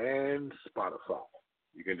and Spotify.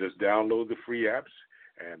 You can just download the free apps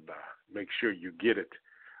and make sure you get it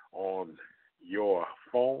on your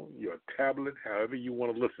phone, your tablet, however you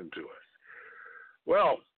want to listen to us.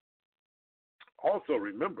 Well, also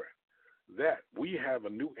remember that we have a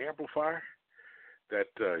new amplifier that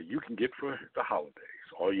you can get for the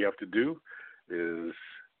holidays. All you have to do is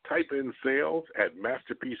type in sales at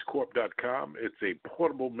masterpiececorp.com. It's a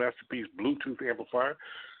portable Masterpiece Bluetooth amplifier.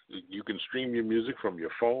 You can stream your music from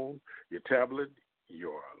your phone, your tablet,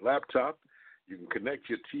 your laptop. You can connect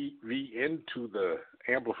your TV into the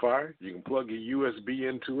amplifier. You can plug your USB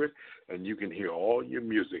into it, and you can hear all your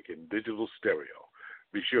music in digital stereo.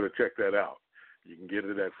 Be sure to check that out. You can get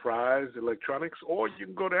it at Fry's Electronics, or you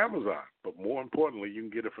can go to Amazon. But more importantly, you can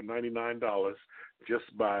get it for $99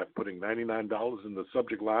 just by putting $99 in the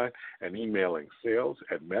subject line and emailing sales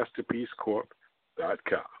at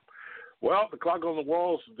masterpiececorp.com. Well, the clock on the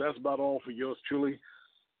wall, so that's about all for yours truly.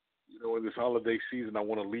 You know, in this holiday season, I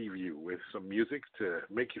want to leave you with some music to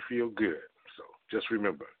make you feel good. So just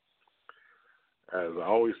remember, as I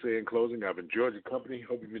always say in closing, I've enjoyed your company.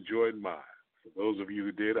 Hope you've enjoyed mine. For those of you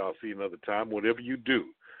who did, I'll see you another time. Whatever you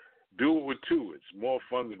do, do it with two. It's more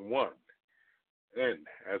fun than one. And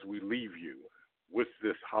as we leave you with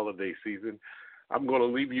this holiday season, I'm going to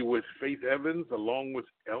leave you with Faith Evans along with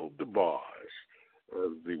El DeBarge.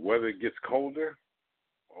 As the weather gets colder,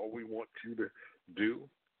 all we want you to do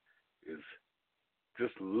is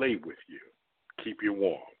just lay with you. Keep you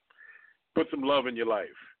warm. Put some love in your life.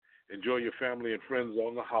 Enjoy your family and friends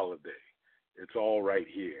on the holiday. It's all right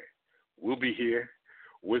here. We'll be here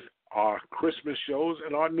with our Christmas shows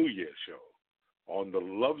and our New Year's show on the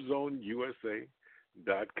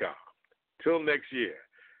LoveZoneUSA.com. Till next year,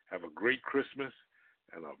 have a great Christmas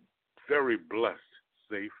and a very blessed,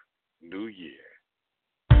 safe New Year.